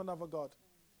to serve another God.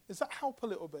 Does that help a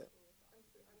little bit? I'm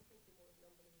thinking more of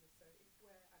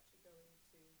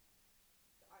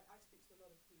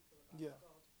Yeah.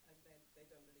 God, and then they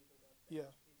don't believe in God.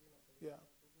 Yeah. They do not believe Yeah. in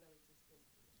God. There's no existence.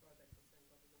 As far as they're concerned,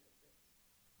 God doesn't exist.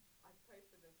 I pray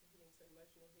for them for healing, so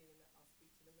emotional healing, that I'll speak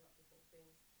to them about different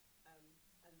things,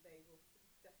 and they will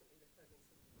definitely the presence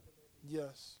of the Lord.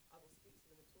 Yes. I will speak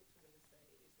to them and talk to them and say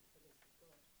it is the presence of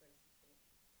God, basically.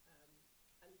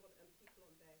 And people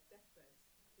on their deathbeds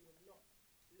who have not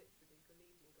literally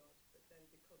believed in God, but then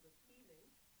because of healing,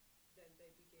 then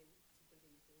they begin to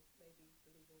believe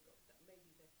in God, that maybe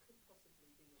there could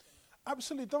possibly be a God.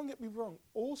 Absolutely. Don't get me wrong.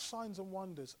 All signs and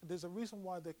wonders, there's a reason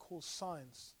why they're called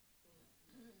signs.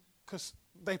 Because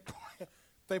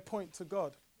they point to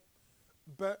God.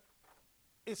 But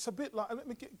it's a bit like, let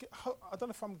me I don't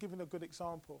know if I'm giving a good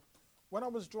example. When I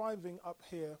was driving up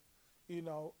here,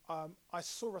 I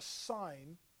saw a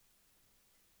sign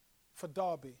for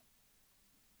Derby.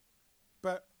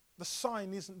 But the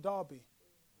sign isn't Derby.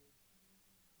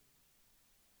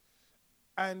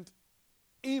 And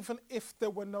even if there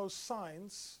were no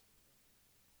signs,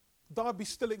 Derby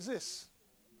still exists.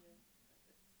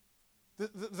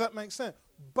 Does that make sense?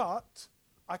 But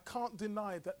I can't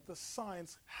deny that the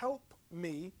signs help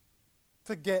me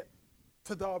to get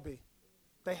to Derby.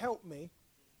 They help me.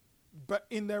 But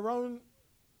in their own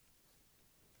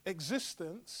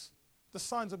existence, the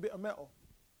signs are a bit of metal.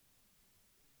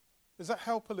 Does that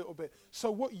help a little bit? So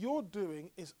what you're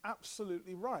doing is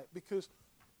absolutely right, because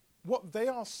what they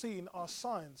are seeing are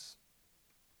signs.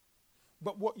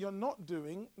 But what you're not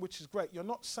doing, which is great, you're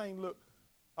not saying, look,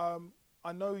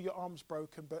 I know your arm's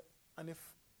broken, and if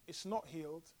it's not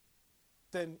healed,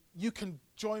 then you can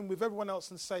join with everyone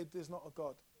else and say there's not a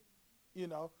God,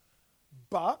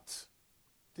 But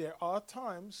there are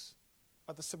times,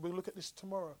 as I said, we'll look at this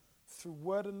tomorrow, through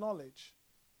word and knowledge,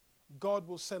 God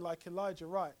will say, like Elijah,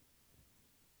 right,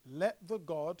 let the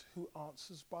God who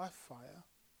answers by fire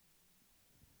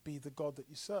be the God that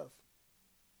you serve.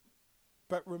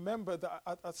 But remember that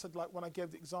I said, like when I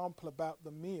gave the example about the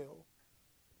meal,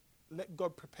 let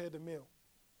God prepare the meal.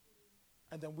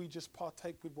 And then we just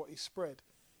partake with what he spread.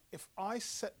 If I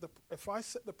set the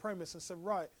premise and said,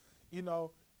 right,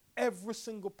 every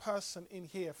single person in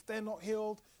here, if they're not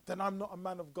healed, then I'm not a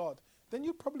man of God, then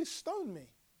you'd probably stone me.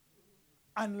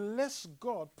 Unless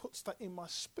God puts that in my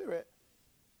spirit,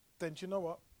 then do you know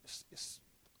what?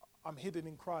 I'm hidden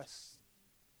in Christ.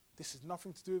 This is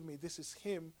nothing to do with me. This is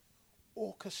him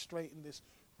orchestrating this,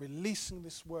 releasing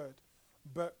this word.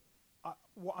 But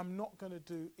what I'm not going to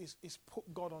do is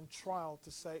put God on trial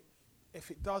to say, if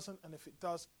it doesn't, and if it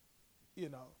does,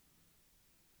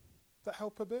 That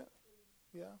help a bit?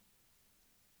 Yeah. You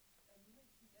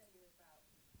mentioned earlier about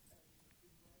in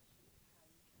worship how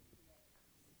you can create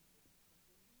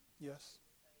Yes.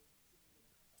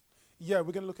 Yeah,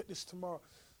 we're going to look at this tomorrow.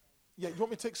 Yeah, you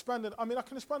want me to expand it? I mean, I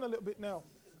can expand a little bit now.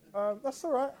 That's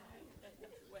all right.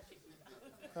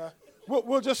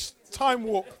 We'll just time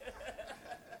warp.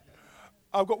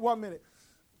 I've got 1 minute.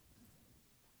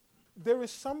 There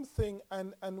is something,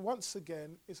 and once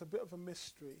again, it's a bit of a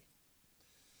mystery.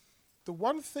 The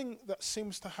one thing that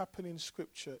seems to happen in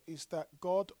Scripture is that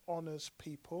God honors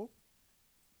people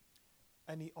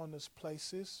and he honors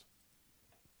places.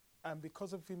 And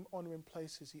because of him honoring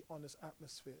places, he honors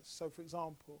atmospheres. So, for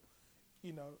example,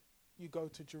 you go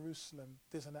to Jerusalem,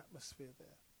 there's an atmosphere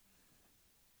there.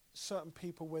 Certain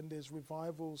people, when there's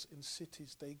revivals in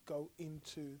cities, they go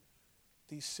into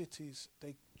these cities,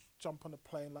 they jump on a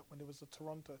plane, like when there was a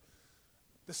Toronto.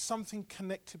 There's something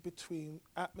connected between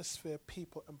atmosphere,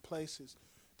 people, and places.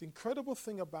 The incredible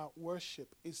thing about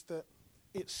worship is that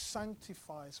it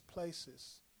sanctifies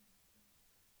places.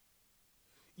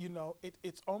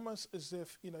 It's almost as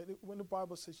if, when the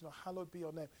Bible says, hallowed be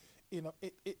your name,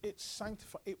 it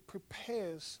sanctifies, it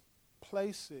prepares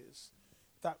places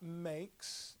that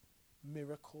makes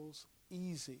miracles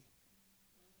easy.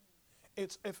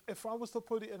 It's if I was to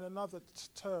put it in another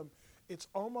term, it's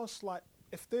almost like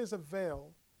if there's a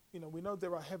veil, we know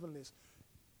there are heavenlies.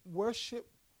 Worship,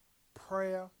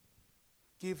 prayer,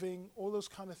 giving, all those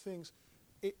kind of things,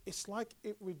 it's like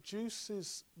it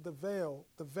reduces the veil.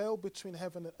 The veil between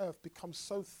heaven and earth becomes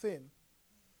so thin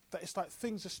that it's like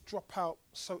things just drop out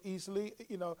so easily.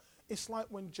 It's like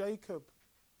when Jacob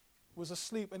was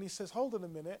asleep and he says, hold on a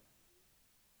minute,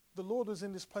 the Lord was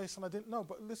in this place and I didn't know.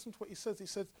 But listen to what he says. He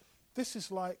says, this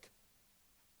is like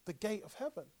the gate of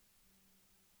heaven.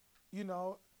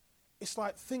 It's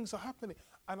like things are happening.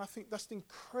 And I think that's the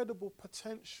incredible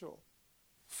potential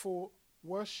for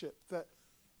worship, that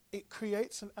it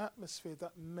creates an atmosphere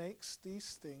that makes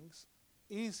these things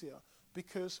easier.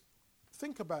 Because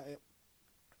think about it,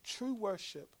 true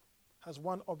worship has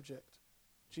one object,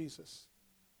 Jesus.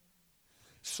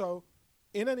 So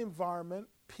in an environment,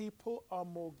 people are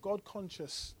more God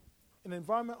conscious. In an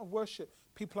environment of worship,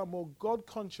 people are more God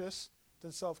conscious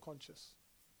than self conscious.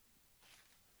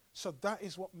 So that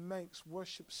is what makes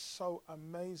worship so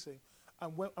amazing.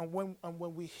 And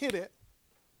when we hit it,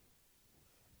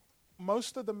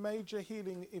 most of the major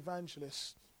healing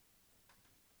evangelists,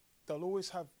 they'll always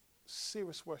have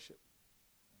serious worship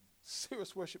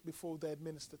before they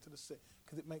administer to the sick,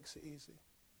 because it makes it easy.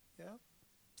 Yeah.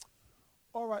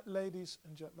 All right, ladies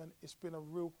and gentlemen, it's been a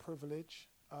real privilege.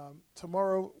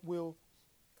 Tomorrow we'll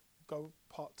go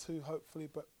part 2, hopefully,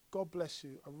 but God bless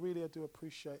you. I do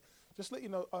appreciate. Just let you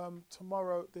know,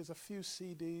 tomorrow there's a few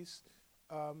CDs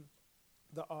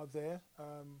that are there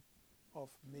of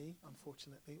me,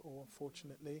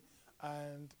 unfortunately,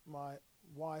 and my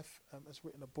wife has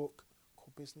written a book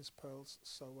called Business Pearls.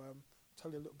 So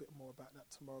tell you a little bit more about that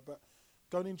tomorrow. But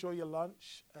go and enjoy your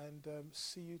lunch, and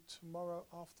see you tomorrow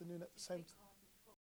afternoon at the same time.